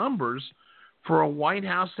powerful numbers for a White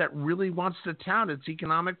House that really wants to tout its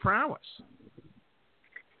economic prowess.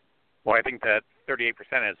 Well, I think that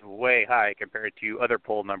 38% is way high compared to other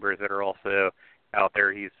poll numbers that are also out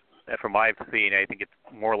there. From what I've seen, I think it's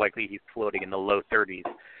more likely he's floating in the low 30s.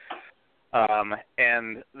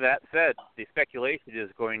 And that said, the speculation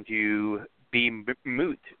is going to be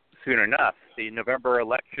moot soon enough. The November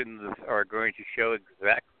elections are going to show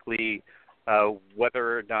exactly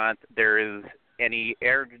whether or not there is any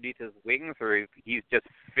air underneath his wings, or if he's just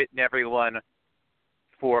fitting everyone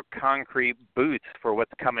for concrete boots for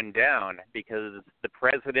what's coming down, because the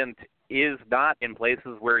president is not in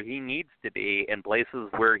places where he needs to be. In places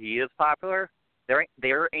where he is popular,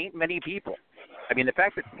 there ain't many people. I mean, the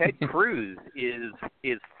fact that Ted Cruz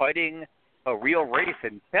is fighting a real race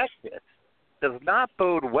in Texas does not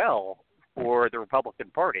bode well for the Republican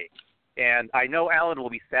Party. And I know Alan will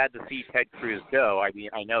be sad to see Ted Cruz go. I mean,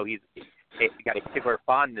 I know he's got a particular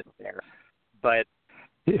fondness there, but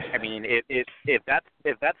I mean, if that's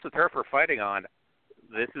the turf we're fighting on,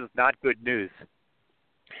 this is not good news.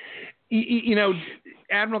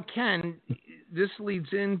 Admiral Ken, this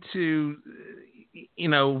leads into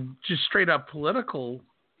just straight up political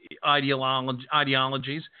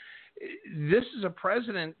ideologies. This is a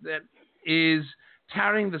president that is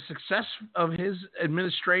touting the success of his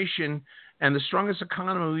administration and the strongest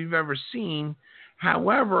economy we've ever seen.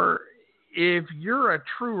 However, if you're a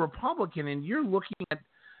true Republican and you're looking at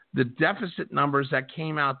the deficit numbers that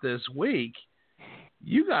came out this week,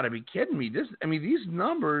 you got to be kidding me. These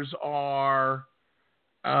numbers are,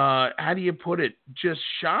 how do you put it, just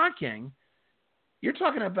shocking. You're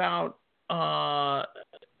talking about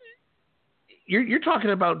you're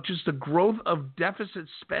talking about just the growth of deficit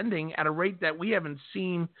spending at a rate that we haven't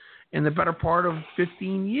seen in the better part of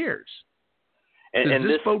 15 years. Does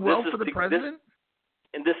this bode well for the president?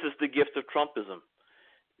 And this is the gift of Trumpism.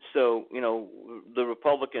 So, the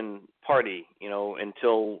Republican Party,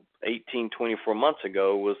 until 24 months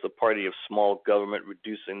ago, was the party of small government,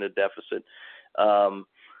 reducing the deficit,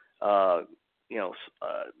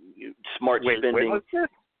 smart spending.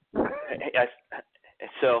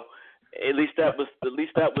 So, at least that was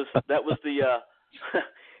the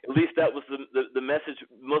the message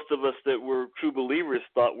most of us that were true believers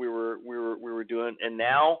thought we were doing. And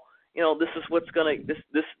now, this is what's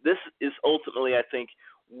this is ultimately, I think,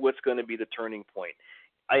 what's going to be the turning point.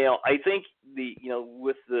 I think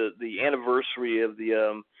with the anniversary of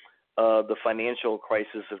the financial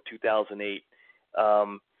crisis of 2008,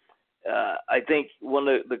 I think one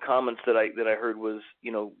of the comments that I heard was,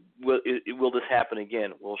 will this happen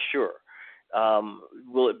again? Well, sure.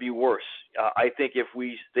 Will it be worse? I think if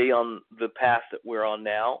we stay on the path that we're on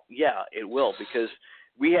now, yeah, it will, because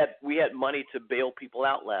we had money to bail people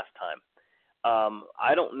out last time.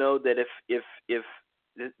 I don't know that if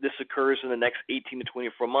this occurs in the next 18 to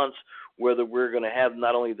 24 months, whether we're going to have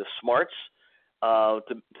not only the smarts to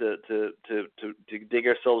dig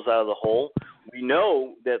ourselves out of the hole. We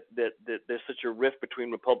know that there's such a rift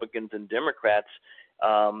between Republicans and Democrats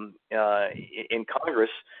in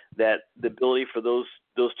Congress that the ability for those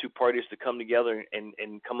two parties to come together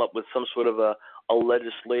and come up with some sort of a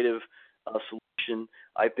legislative solution,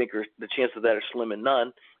 I think the chances of that are slim and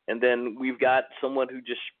none. And then we've got someone who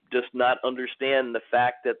just does not understand the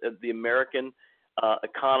fact that the American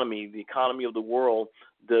economy, the economy of the world,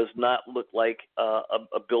 does not look like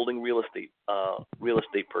a building real estate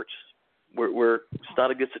purchase. It's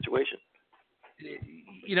not a good situation.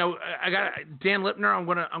 You know, I got Dan Lipner.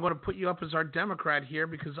 I'm gonna put you up as our Democrat here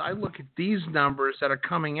because I look at these numbers that are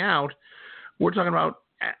coming out. We're talking about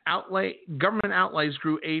government outlays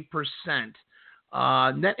grew 8%.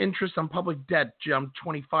 Net interest on public debt jumped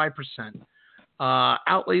 25%.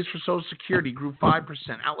 Outlays for Social Security grew 5%.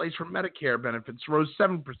 Outlays for Medicare benefits rose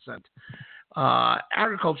 7%.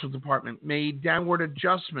 Agricultural Department made downward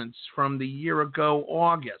adjustments from the year ago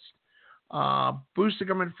August. Boosted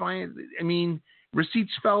government finance. I mean,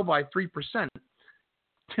 receipts fell by 3%.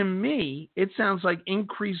 To me, it sounds like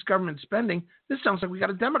increased government spending. This sounds like we got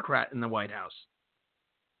a Democrat in the White House.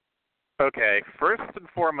 Okay, first and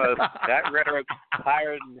foremost, that rhetoric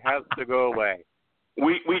tired and has to go away.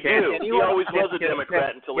 We do. He always was a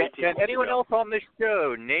Democrat until 18 months ago. Can anyone else on this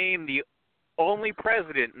show name the only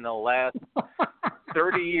president in the last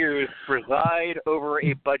 30 years preside over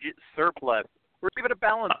a budget surplus or even a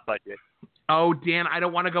balanced budget? Oh, Dan, I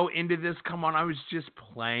don't want to go into this. Come on, I was just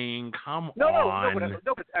playing. Come on. No,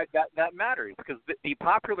 but that matters because the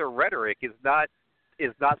popular rhetoric is not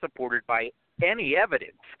supported by any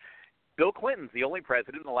evidence. Bill Clinton's the only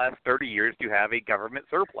president in the last 30 years to have a government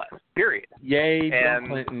surplus, period. Yay, Bill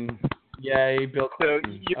Clinton. Yay, Bill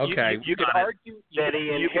Clinton. So you could argue that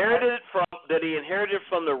he inherited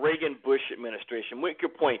from the Reagan-Bush administration. Make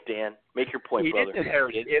your point, Dan. Make your point, brother. He didn't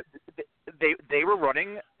inherit it. They were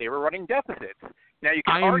running deficits. Now you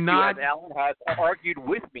can argue, as Alan has argued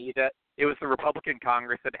with me, that it was the Republican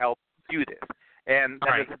Congress that helped do this. And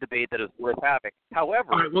that is a debate that is worth having.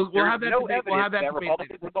 However, we'll have that no debate. evidence that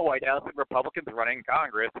Republicans in the White House and Republicans running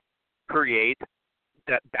Congress create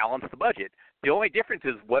that balance the budget. The only difference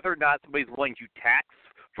is whether or not somebody's willing to tax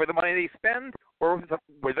for the money they spend or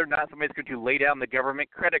whether or not somebody's going to lay down the government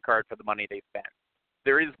credit card for the money they spend.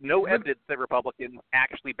 There is no evidence that Republicans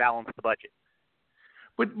actually balance the budget.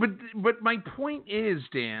 But my point is,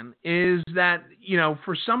 Dan, is that, you know,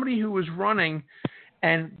 for somebody who was running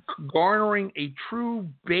and garnering a true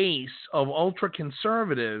base of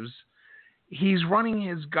ultra-conservatives, he's running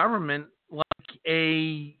his government like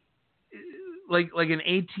an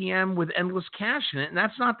ATM with endless cash in it, and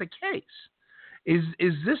that's not the case. Is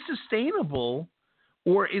this sustainable,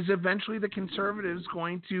 or is eventually the conservatives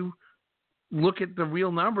going to look at the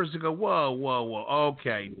real numbers and go, whoa,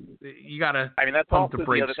 okay, you got to pump the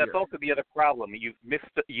brakes here. That's also the other problem. You've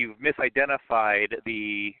misidentified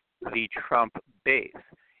the Trump base.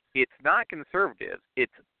 It's not conservative.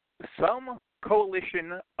 It's some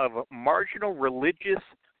coalition of marginal religious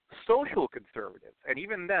social conservatives. And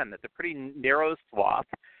even then, it's a pretty narrow swath.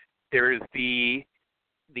 There's the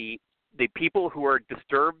people who are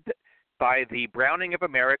disturbed by the browning of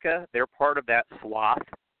America. They're part of that swath.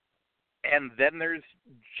 And then there's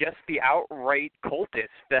just the outright cultists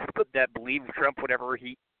that believe Trump whatever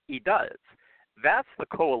he does. That's the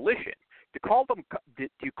coalition. To call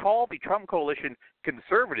the Trump coalition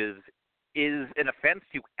conservatives is an offense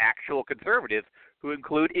to actual conservatives who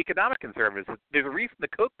include economic conservatives. There's a reason the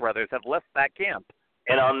Koch brothers have left that camp.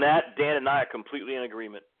 And on that, Dan and I are completely in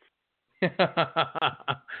agreement.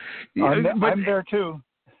 I'm there too.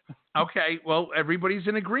 Okay, well, everybody's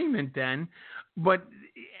in agreement then. But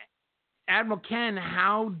Admiral Ken,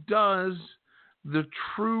 how does the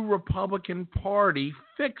true Republican Party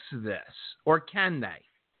fix this, or can they?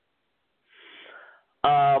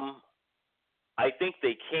 I think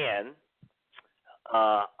they can.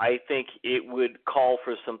 I think it would call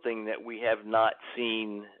for something that we have not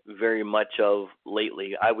seen very much of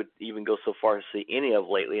lately. I would even go so far as to say any of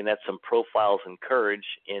lately, and that's some profiles and courage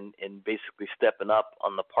in basically stepping up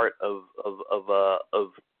on the part of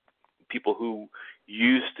people who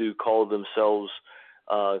used to call themselves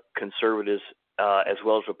conservatives as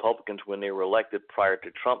well as Republicans when they were elected prior to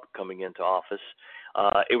Trump coming into office.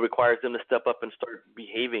 It requires them to step up and start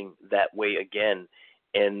behaving that way again.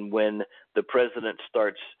 And when the president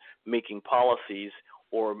starts making policies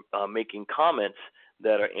or making comments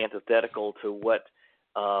that are antithetical to what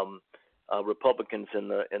Republicans in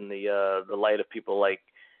the light of people like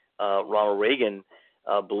Ronald Reagan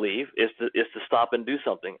believe is to stop and do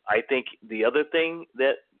something. I think the other thing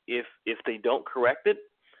that if they don't correct it,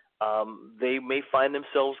 they may find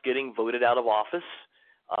themselves getting voted out of office,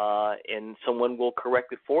 and someone will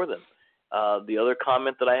correct it for them. The other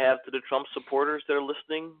comment that I have to the Trump supporters that are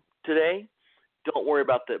listening today: don't worry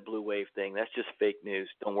about that blue wave thing. That's just fake news.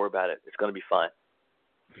 Don't worry about it. It's going to be fine.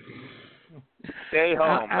 Stay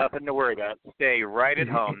home. Nothing to worry about. Stay right at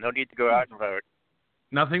home. No need to go out and vote.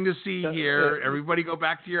 Nothing to see here. Everybody go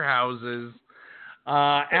back to your houses.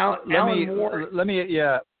 Let me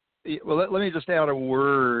just add a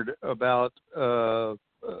word about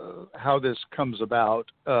how this comes about,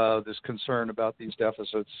 this concern about these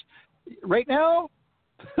deficits. Right now,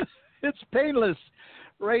 it's painless.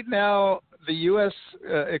 Right now, the U.S.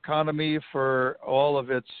 economy, for all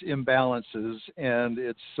of its imbalances and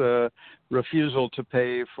its refusal to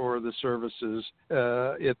pay for the services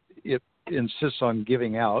it insists on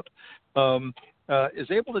giving out,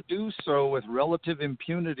 is able to do so with relative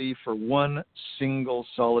impunity for one single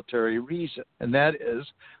solitary reason, and that is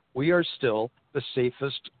we are still the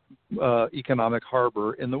safest economic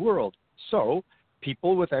harbor in the world. So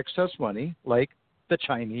people with excess money, like the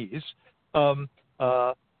Chinese and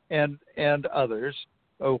others,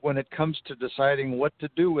 when it comes to deciding what to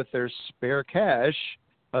do with their spare cash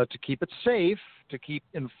to keep it safe, to keep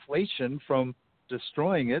inflation from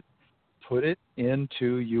destroying it, put it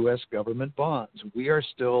into U.S. government bonds. We are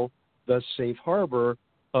still the safe harbor,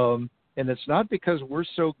 and it's not because we're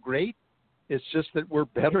so great. It's just that we're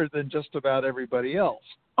better than just about everybody else.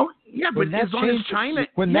 Oh, yeah, but as long as China...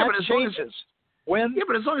 When that changes...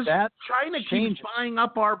 but as long as China keeps buying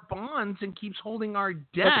up our bonds and keeps holding our debt...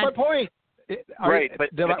 That's my point.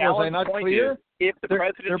 Was I not clear? If the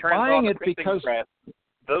president turns on the printing press,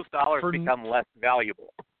 those dollars become less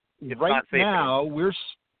valuable. It's right not safe now, anymore.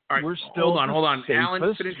 we're still hold on.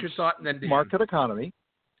 Alan, finish your thought and then Dan. Market economy.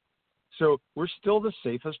 So we're still the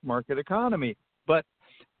safest market economy. But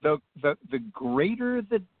the greater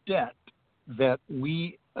the debt that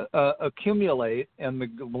we accumulate and the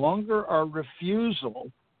longer our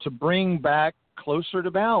refusal to bring back closer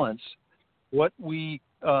to balance what we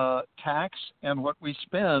tax and what we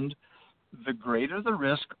spend, the greater the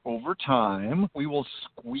risk over time. We will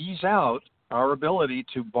squeeze out our ability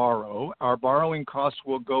to borrow. Our borrowing costs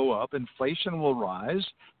will go up, inflation will rise,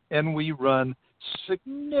 and we run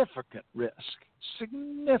significant risk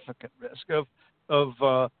of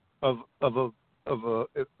a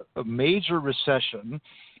major recession,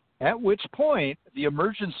 at which point the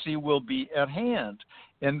emergency will be at hand.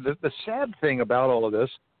 And the sad thing about all of this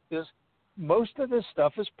is most of this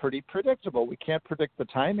stuff is pretty predictable. We can't predict the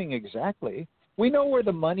timing exactly. We know where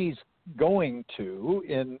the money's going to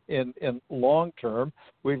in long term.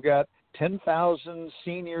 We've got 10,000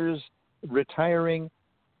 seniors retiring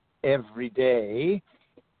every day,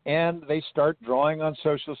 and they start drawing on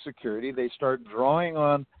Social Security. They start drawing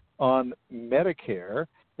on Medicare,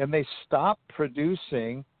 and they stop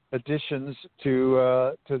producing additions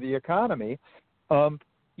to the economy.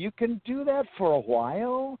 You can do that for a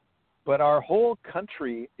while, but our whole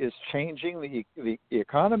country is changing. The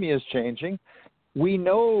economy is changing. We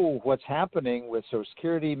know what's happening with Social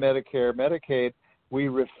Security, Medicare, Medicaid. We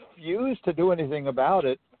refuse to do anything about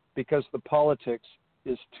it because the politics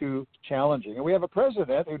is too challenging. And we have a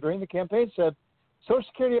president who during the campaign said, Social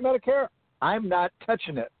Security and Medicare, I'm not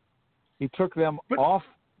touching it. He took them off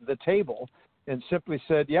the table and simply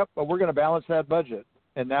said, yep, but we're going to balance that budget.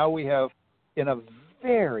 And now we have, in a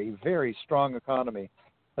very, very strong economy,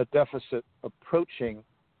 a deficit approaching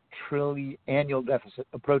annual deficit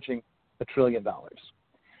approaching $1 trillion. But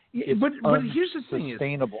here's the thing: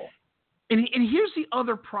 sustainable. And here's the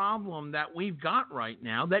other problem that we've got right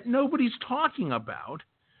now that nobody's talking about.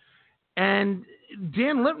 And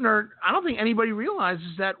Dan Lipner, I don't think anybody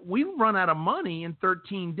realizes that we run out of money in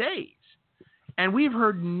 13 days. And we've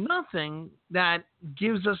heard nothing that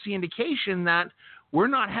gives us the indication that we're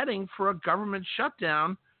not heading for a government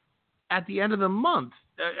shutdown at the end of the month.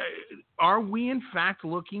 Are we, in fact,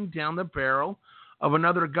 looking down the barrel of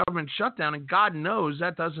another government shutdown? And God knows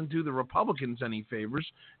that doesn't do the Republicans any favors,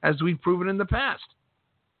 as we've proven in the past.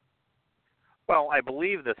 Well, I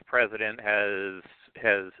believe this president has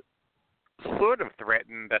sort of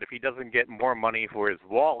threatened that if he doesn't get more money for his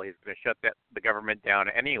wall, he's going to shut the government down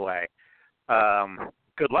anyway.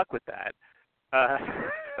 Good luck with that.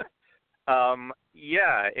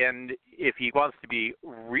 Yeah, and if he wants to be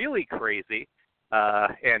really crazy,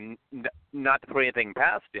 and not to put anything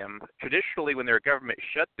past him, traditionally when there are government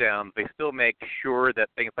shutdowns, they still make sure that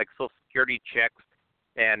things like Social Security checks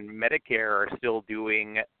and Medicare are still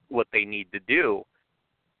doing what they need to do.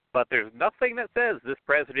 But there's nothing that says this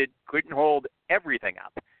president couldn't hold everything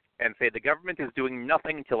up and say the government is doing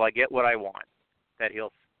nothing until I get what I want. That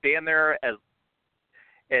he'll stand there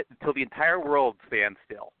until the entire world stands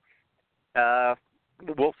still.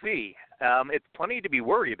 We'll see. It's plenty to be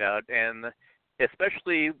worried about, and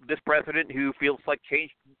especially this president who feels like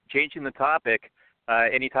changing the topic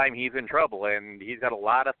anytime he's in trouble, and he's got a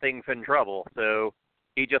lot of things in trouble, so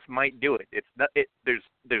he just might do it.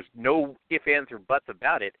 There's no ifs, ands, or buts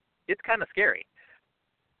about it. It's kind of scary.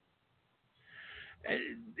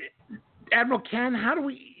 Admiral Ken, how do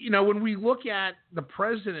we, when we look at the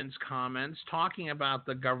president's comments talking about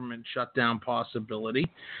the government shutdown possibility,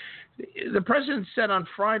 the president said on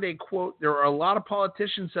Friday, quote, "There are a lot of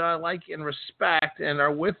politicians that I like and respect and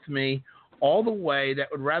are with me all the way that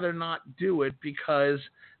would rather not do it because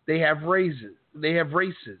they have races.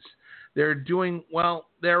 They're doing well,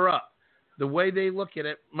 they're up. The way they look at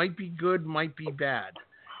it might be good, might be bad."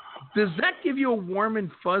 Does that give you a warm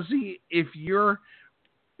and fuzzy if you're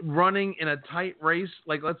running in a tight race,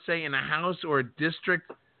 like let's say in a House or a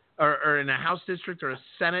district, or in a House district or a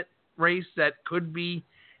Senate race that could be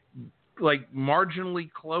like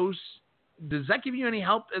marginally close? Does that give you any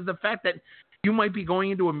help? The fact that you might be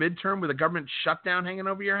going into a midterm with a government shutdown hanging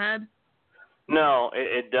over your head? No,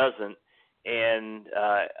 it doesn't. And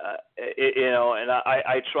I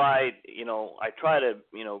try to,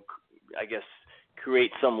 I guess,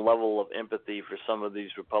 create some level of empathy for some of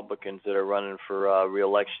these Republicans that are running for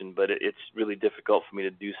re-election, but it's really difficult for me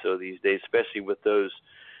to do so these days, especially with those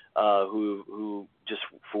who just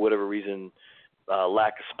for whatever reason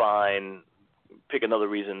lack a spine, pick another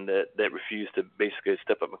reason that refuse to basically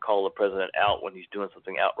step up and call the president out when he's doing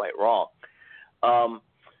something outright wrong.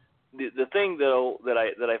 The thing though that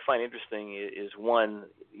I find interesting is one,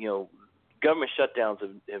 government shutdowns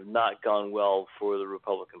have not gone well for the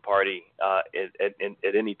Republican Party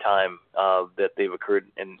at any time that they've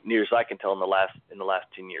occurred, and near as I can tell in the last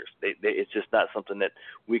 10 years. It's just not something that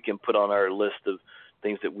we can put on our list of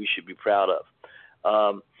things that we should be proud of.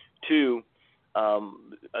 Two,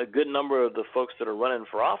 a good number of the folks that are running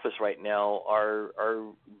for office right now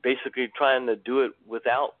are basically trying to do it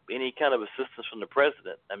without any kind of assistance from the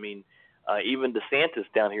president. I mean, even DeSantis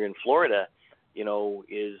down here in Florida,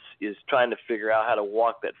 is trying to figure out how to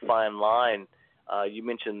walk that fine line. You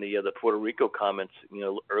mentioned the Puerto Rico comments,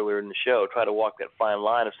 earlier in the show. Try to walk that fine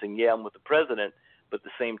line of saying, "Yeah, I'm with the president," but at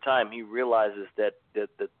the same time, he realizes that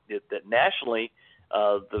nationally,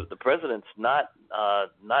 the president's not a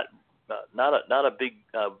big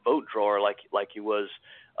vote drawer like he was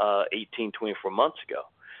 18, 24 months ago.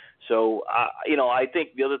 So, I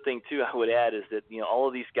think the other thing, too, I would add is that, all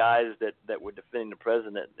of these guys that were defending the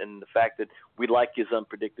president and the fact that we like his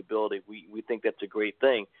unpredictability, we think that's a great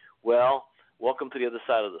thing. Well, welcome to the other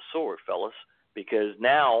side of the sword, fellas, because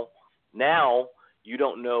now you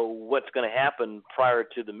don't know what's going to happen prior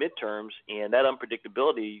to the midterms, and that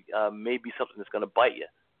unpredictability may be something that's going to bite you.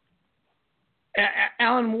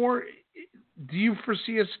 Alan Moore, do you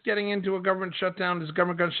foresee us getting into a government shutdown? Is the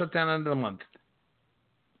government going to shut down end of the month?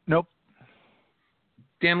 Nope.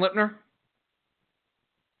 Dan Lipner?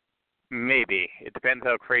 Maybe. It depends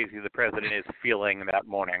how crazy the president is feeling that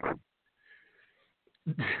morning.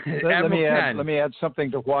 Let me add something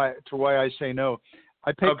to why I say no.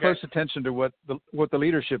 I pay close attention to what the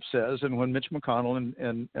leadership says, and when Mitch McConnell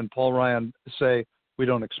and Paul Ryan say we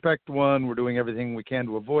don't expect one, we're doing everything we can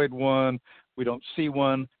to avoid one, we don't see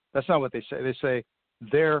one, that's not what they say. They say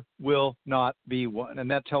there will not be one. And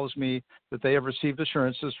that tells me that they have received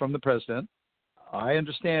assurances from the president. I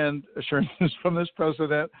understand assurances from this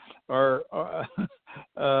president are,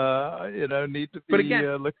 need to be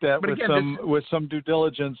looked at with some due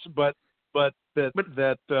diligence. But when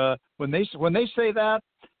they say that,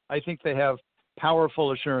 I think they have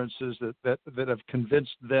powerful assurances that have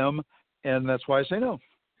convinced them, and that's why I say no.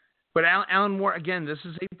 But Alan Moore, again, this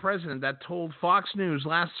is a president that told Fox News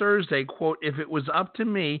last Thursday, quote, "If it was up to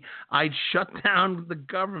me, I'd shut down the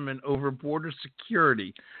government over border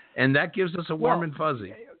security." And that gives us a warm and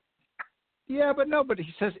fuzzy. Yeah, but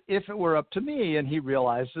he says, if it were up to me, and he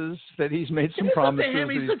realizes that he's made some promises that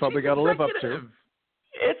he's probably got to live up to.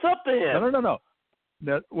 It's up to him.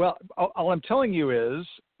 No. Well, all I'm telling you is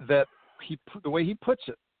that the way he puts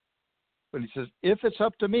it, when he says, if it's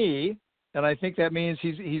up to me, and I think that means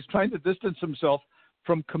he's trying to distance himself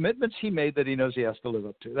from commitments he made that he knows he has to live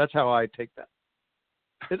up to. That's how I take that.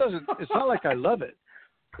 It's not like I love it.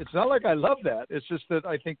 It's not like I love that. It's just that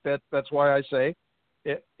I think that's why I say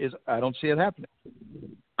I don't see it happening.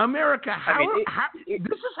 America, this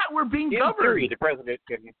is how we're being governed. The president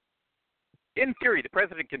can. in theory, the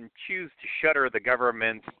president can choose to shutter the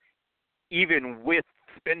government even with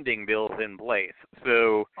spending bills in place.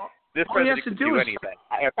 So this president can do anything.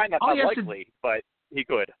 I find that unlikely, but he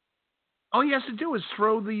could. All he has to do is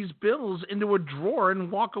throw these bills into a drawer and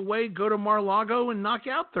walk away, go to Mar-a-Lago, and knock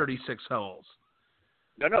out 36 holes.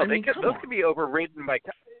 No, those can be overridden by,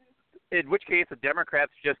 in which case the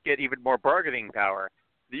Democrats just get even more bargaining power.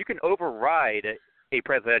 You can override a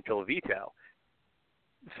presidential veto.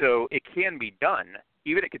 So it can be done.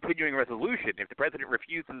 Even a continuing resolution, if the president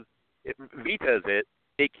vetoes it,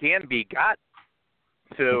 it can be got.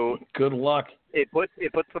 So good luck. It puts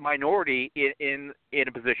the minority in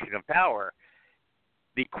a position of power.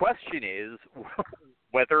 The question is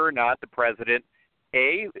whether or not the president,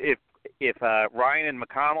 if Ryan and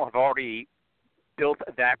McConnell have already built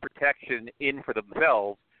that protection in for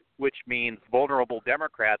themselves, which means vulnerable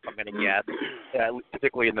Democrats, I'm going to guess,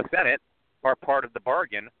 particularly in the Senate, are part of the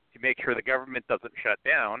bargain to make sure the government doesn't shut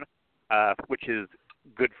down, which is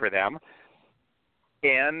good for them.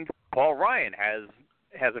 And Paul Ryan has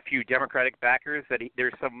a few Democratic backers that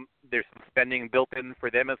there's some spending built in for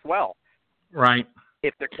them as well. Right.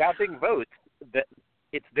 If they're counting votes, that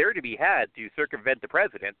it's there to be had to circumvent the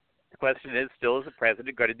president. The question is still, is the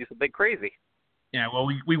president going to do something crazy? Yeah, well,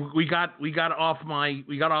 we got off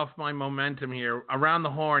my momentum here. Around the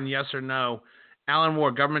horn, yes or no? Alan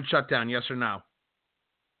Moore, government shutdown, yes or no?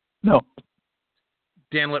 No.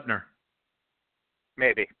 Dan Lipner.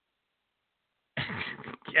 Maybe.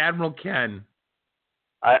 Admiral Ken.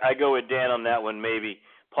 I go with Dan on that one. Maybe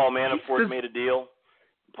Paul Manafort made a deal.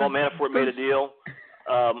 Omarosa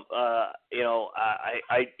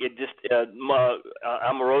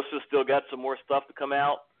still got some more stuff to come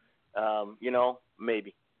out.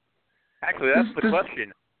 Maybe. Actually, that's the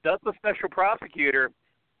question. Does the special prosecutor,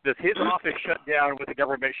 does his office shut down with the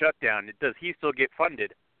government shutdown? Does he still get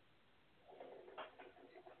funded?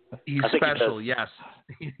 He's special, yes.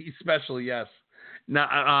 He's special, yes. No,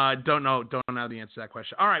 don't know the answer to that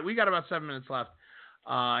question. All right, we got about 7 minutes left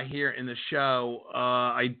here in the show.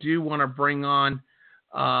 I do want to bring on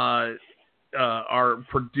our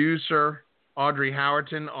producer, Audrey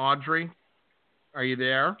Howerton. Audrey, are you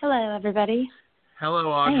there? Hello, everybody.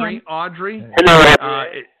 Hello, Audrey. Audrey.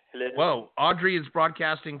 Hello. Audrey is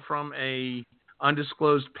broadcasting from a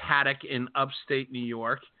undisclosed paddock in upstate New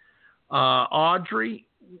York. Audrey,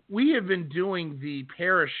 we have been doing the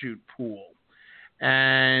parachute pool,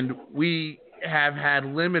 and we have had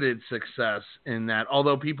limited success in that,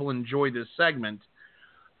 although people enjoy this segment.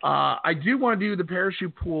 I do want to do the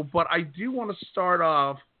parachute pool, but I do want to start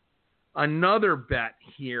off another bet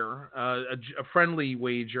here, a friendly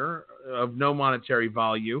wager of no monetary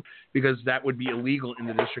value, because that would be illegal in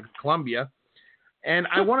the District of Columbia. And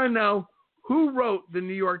I want to know who wrote the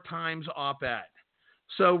New York Times op-ed.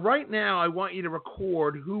 So right now, I want you to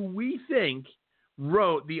record who we think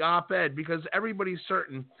wrote the op-ed, because everybody's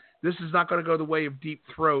certain this is not going to go the way of Deep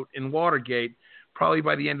Throat in Watergate. Probably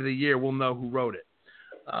by the end of the year, we'll know who wrote it.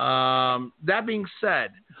 That being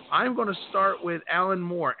said, I'm going to start with Alan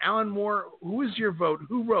Moore. Alan Moore, who is your vote?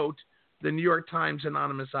 Who wrote the New York Times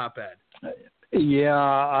anonymous op-ed? Yeah,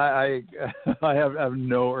 I have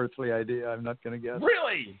no earthly idea. I'm not going to guess.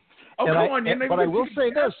 Really? Oh, and come on. But I will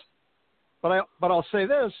say this. But I'll say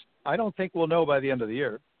this. I don't think we'll know by the end of the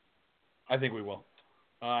year. I think we will.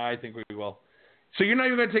 So you're not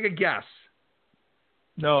even going to take a guess?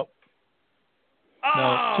 No. Oh!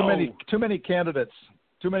 No. Too many candidates.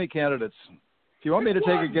 If you want me to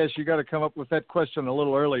take a guess, you got to come up with that question a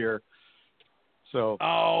little earlier. So.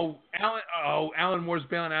 Alan Moore's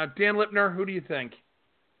bailing out. Dan Lipner, who do you think?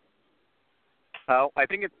 I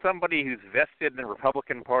think it's somebody who's vested in the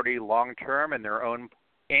Republican Party long term and their own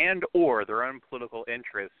political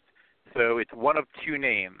interest. So it's one of two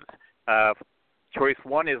names. Choice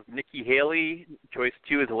one is Nikki Haley. Choice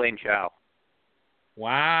two is Elaine Chao.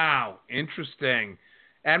 Wow, interesting.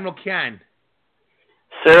 Admiral Ken.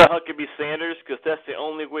 Sarah Huckabee Sanders, because that's the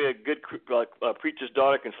only way a good preacher's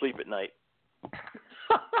daughter can sleep at night.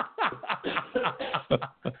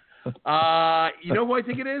 You know who I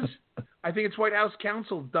think it is? I think it's White House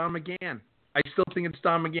counsel Don McGahn. I still think it's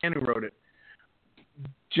Don McGahn who wrote it.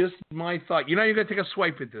 Just my thought. You're not even going to take a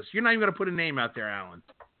swipe at this. You're not even going to put a name out there, Alan.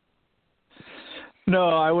 No,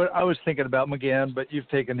 I was thinking about McGahn, but you've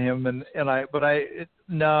taken him, I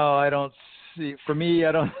don't see. For me,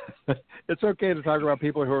 I don't. It's okay to talk about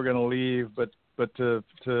people who are going to leave, but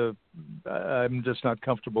I'm just not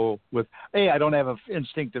comfortable with. I don't have an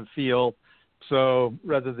instinctive feel, so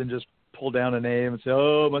rather than just pull down a name and say,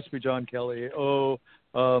 "Oh, it must be John Kelly." Oh,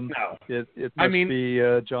 no. It must be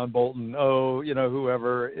John Bolton. Oh,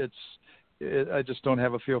 whoever. I just don't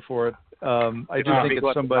have a feel for it. I do think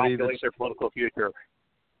it's somebody that's their political future.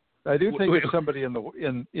 I do think it's somebody in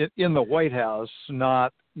the White House,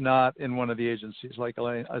 not in one of the agencies like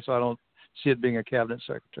Elaine. So I don't see it being a cabinet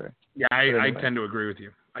secretary. Yeah, I tend to agree with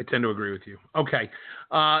you. Okay.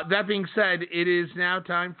 That being said, it is now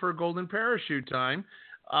time for Golden Parachute time.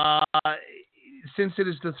 Since it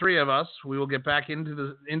is the three of us, we will get back into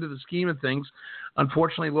the scheme of things.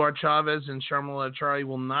 Unfortunately, Laura Chavez and Sharmila Achari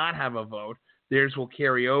will not have a vote. Theirs will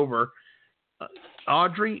carry over.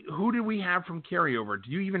 Audrey, who do we have from carryover?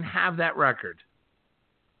 Do you even have that record?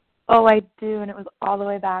 Oh, I do, and it was all the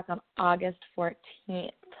way back on August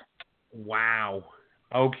 14th. Wow.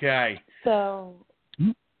 Okay. So,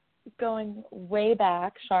 going way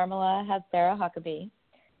back, Sharmila had Sarah Huckabee.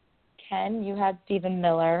 Ken, you had Stephen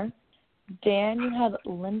Miller. Dan, you had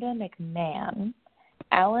Linda McMahon.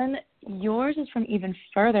 Alan, yours is from even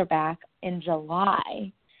further back in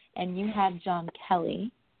July, and you had John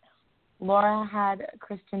Kelly. Laura had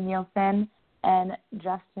Kristen Nielsen, and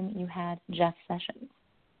Justin, you had Jeff Sessions.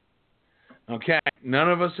 Okay, none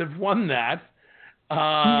of us have won that.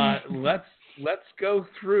 Let's go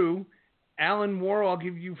through. Alan Moore, I'll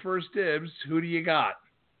give you first dibs. Who do you got?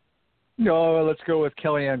 No, let's go with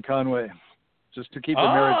Kellyanne Conway, just to keep the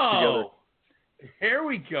marriage together. Here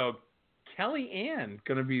we go. Kellyanne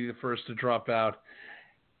going to be the first to drop out.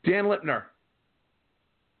 Dan Lipner.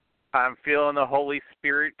 I'm feeling the Holy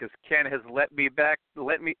Spirit because Ken has led me back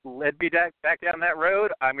down that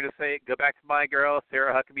road. I'm going to say, go back to my girl,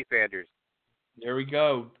 Sarah Huckabee Sanders. There we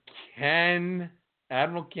go.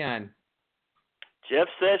 Admiral Ken. Jeff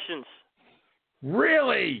Sessions.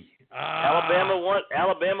 Really? Alabama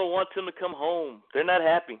wants him to come home. They're not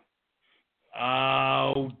happy.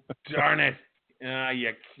 Oh, darn it.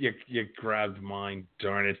 You grabbed mine,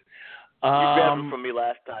 darn it. You grabbed him from me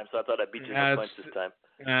last time, so I thought I'd beat you in the punch this time.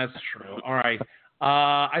 That's true. All right.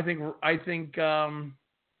 I think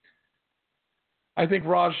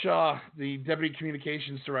Raj Shah, the Deputy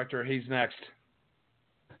Communications Director, he's next.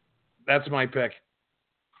 That's my pick.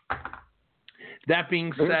 That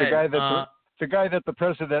being said, the guy that the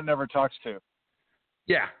president never talks to.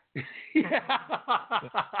 Yeah.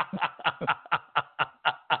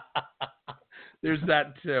 There's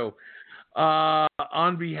that too.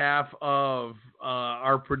 On behalf of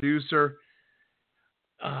our producer,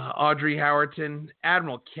 Audrey Howerton,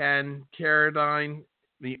 Admiral Ken Carradine,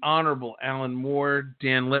 the Honorable Alan Moore,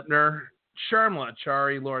 Dan Lipner, Sharmila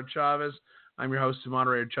Achari, Laura Chavez. I'm your host and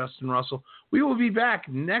moderator, Justin Russell. We will be back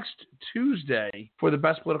next Tuesday for the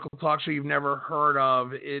best political talk show you've never heard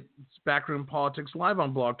of. It's Backroom Politics live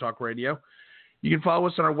on Blog Talk Radio. You can follow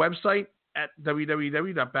us on our website at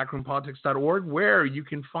www.backroompolitics.org, where you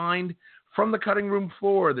can find From the Cutting Room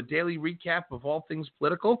Floor, the daily recap of all things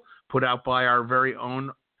political, put out by our very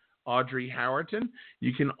own Audrey Howerton.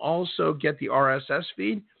 You can also get the RSS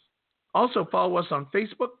feed. Also follow us on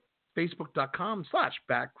Facebook,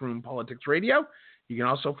 facebook.com/BackroomPoliticsRadio. You can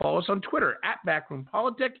also follow us on Twitter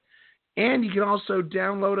 @BackroomPolitic. And you can also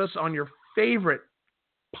download us on your favorite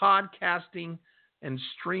podcasting and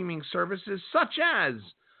streaming services, such as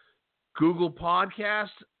Google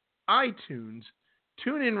Podcasts, iTunes,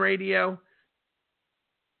 TuneIn Radio,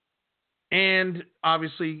 and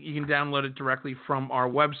obviously you can download it directly from our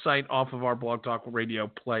website off of our Blog Talk Radio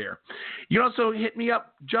player. You can also hit me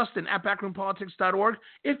up, Justin, @BackroomPolitics.org,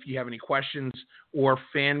 if you have any questions or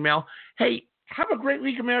fan mail. Hey, have a great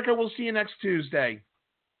week, America. We'll see you next Tuesday.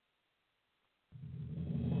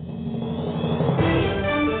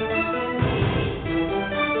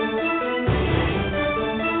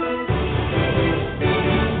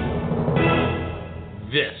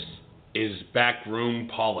 This is Backroom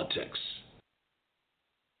Politics.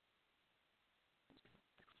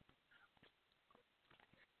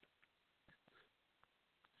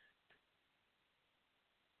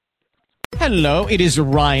 Hello, it is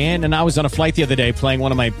Ryan, and I was on a flight the other day playing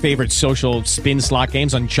one of my favorite social spin slot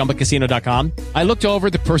games on ChumbaCasino.com. I looked over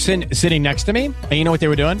at the person sitting next to me, and you know what they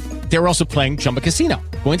were doing? They were also playing Chumba Casino.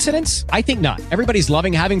 Coincidence? I think not. Everybody's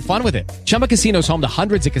loving having fun with it. Chumba Casino is home to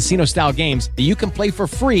hundreds of casino-style games that you can play for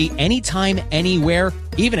free anytime, anywhere,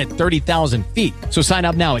 even at 30,000 feet. So sign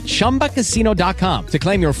up now at ChumbaCasino.com to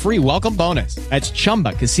claim your free welcome bonus. That's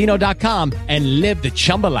ChumbaCasino.com and live the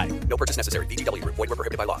Chumba life. No purchase necessary. VGW. Void where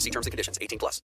prohibited by law. See terms and conditions. 18+.